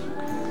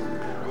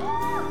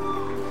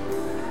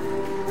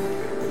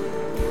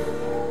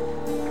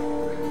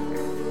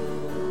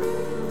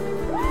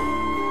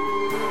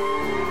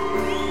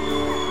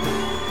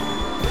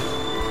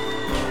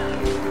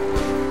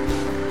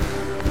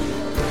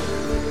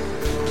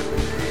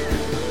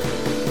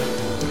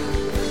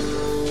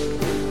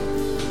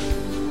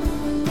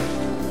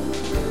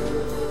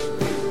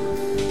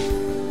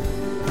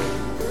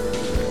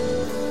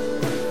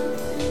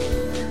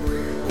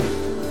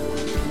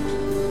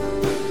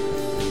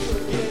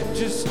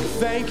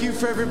 Thank you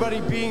for everybody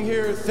being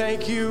here.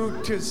 Thank you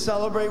to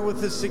celebrate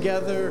with us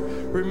together.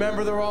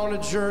 Remember, they're all on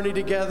a journey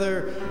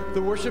together.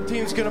 The worship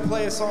team's going to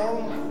play a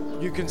song.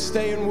 You can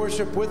stay and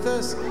worship with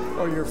us,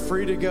 or you're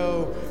free to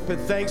go. But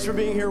thanks for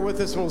being here with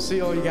us, and we'll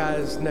see all you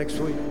guys next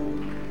week.